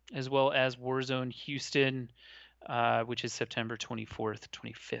 as well as Warzone Houston, which is September 24th,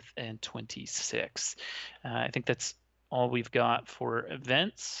 25th, and 26th. I think that's all we've got for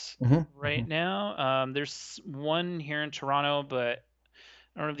events right now. There's one here in Toronto, but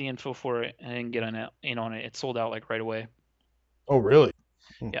I don't have the info for it. I didn't get in on it. It sold out like right away. Oh, really?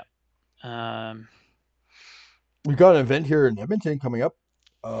 Yeah. We got an event here in Edmonton coming up.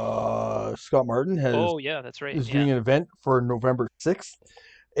 Scott Martin yeah, that's right. is doing an event for November 6th.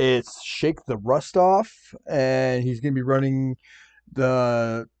 It's Shake the Rust Off, and he's going to be running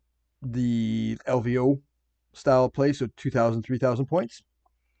the LVO style play, so 2,000, 3,000 points.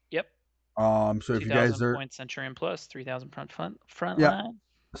 Yep. So if you guys are points Centurion plus 3,000 front yeah, line.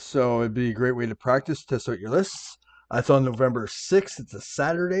 so it'd be a great way to practice, test out your lists. That's on November 6th. It's a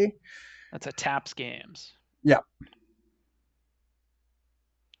Saturday. That's a TAPS Games. Yeah.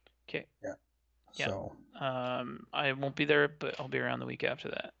 Okay. Yeah. Yeah. So I won't be there, but I'll be around the week after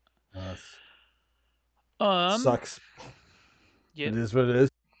that. Sucks. Yep. It is what it is.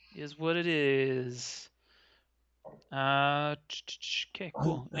 Is what it is. Okay,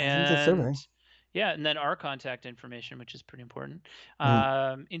 cool. I think that's everything. Yeah, and then our contact information, which is pretty important.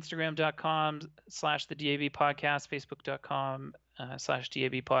 Instagram.com/the DAB podcast,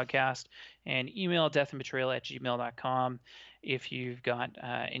 Facebook.com/DAB podcast, and email deathandbetrayal@gmail.com if you've got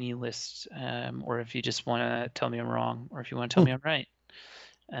any lists, or if you just want to tell me I'm wrong, or if you want to tell me I'm right.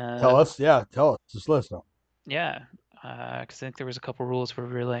 Tell us. Tell us. Just let us know. Yeah. Because I think there was a couple rules where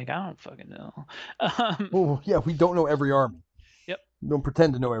we were like, I don't fucking know. We don't know every army. Yep. Don't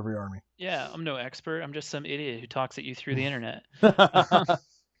pretend to know every army. Yeah, I'm no expert. I'm just some idiot who talks at you through the internet.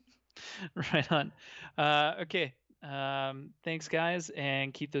 Right on. Okay. Thanks, guys,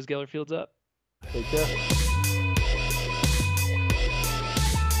 and keep those Geller Fields up. Take care.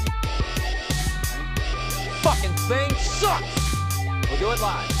 Fucking thing sucks. We'll do it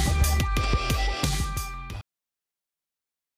live.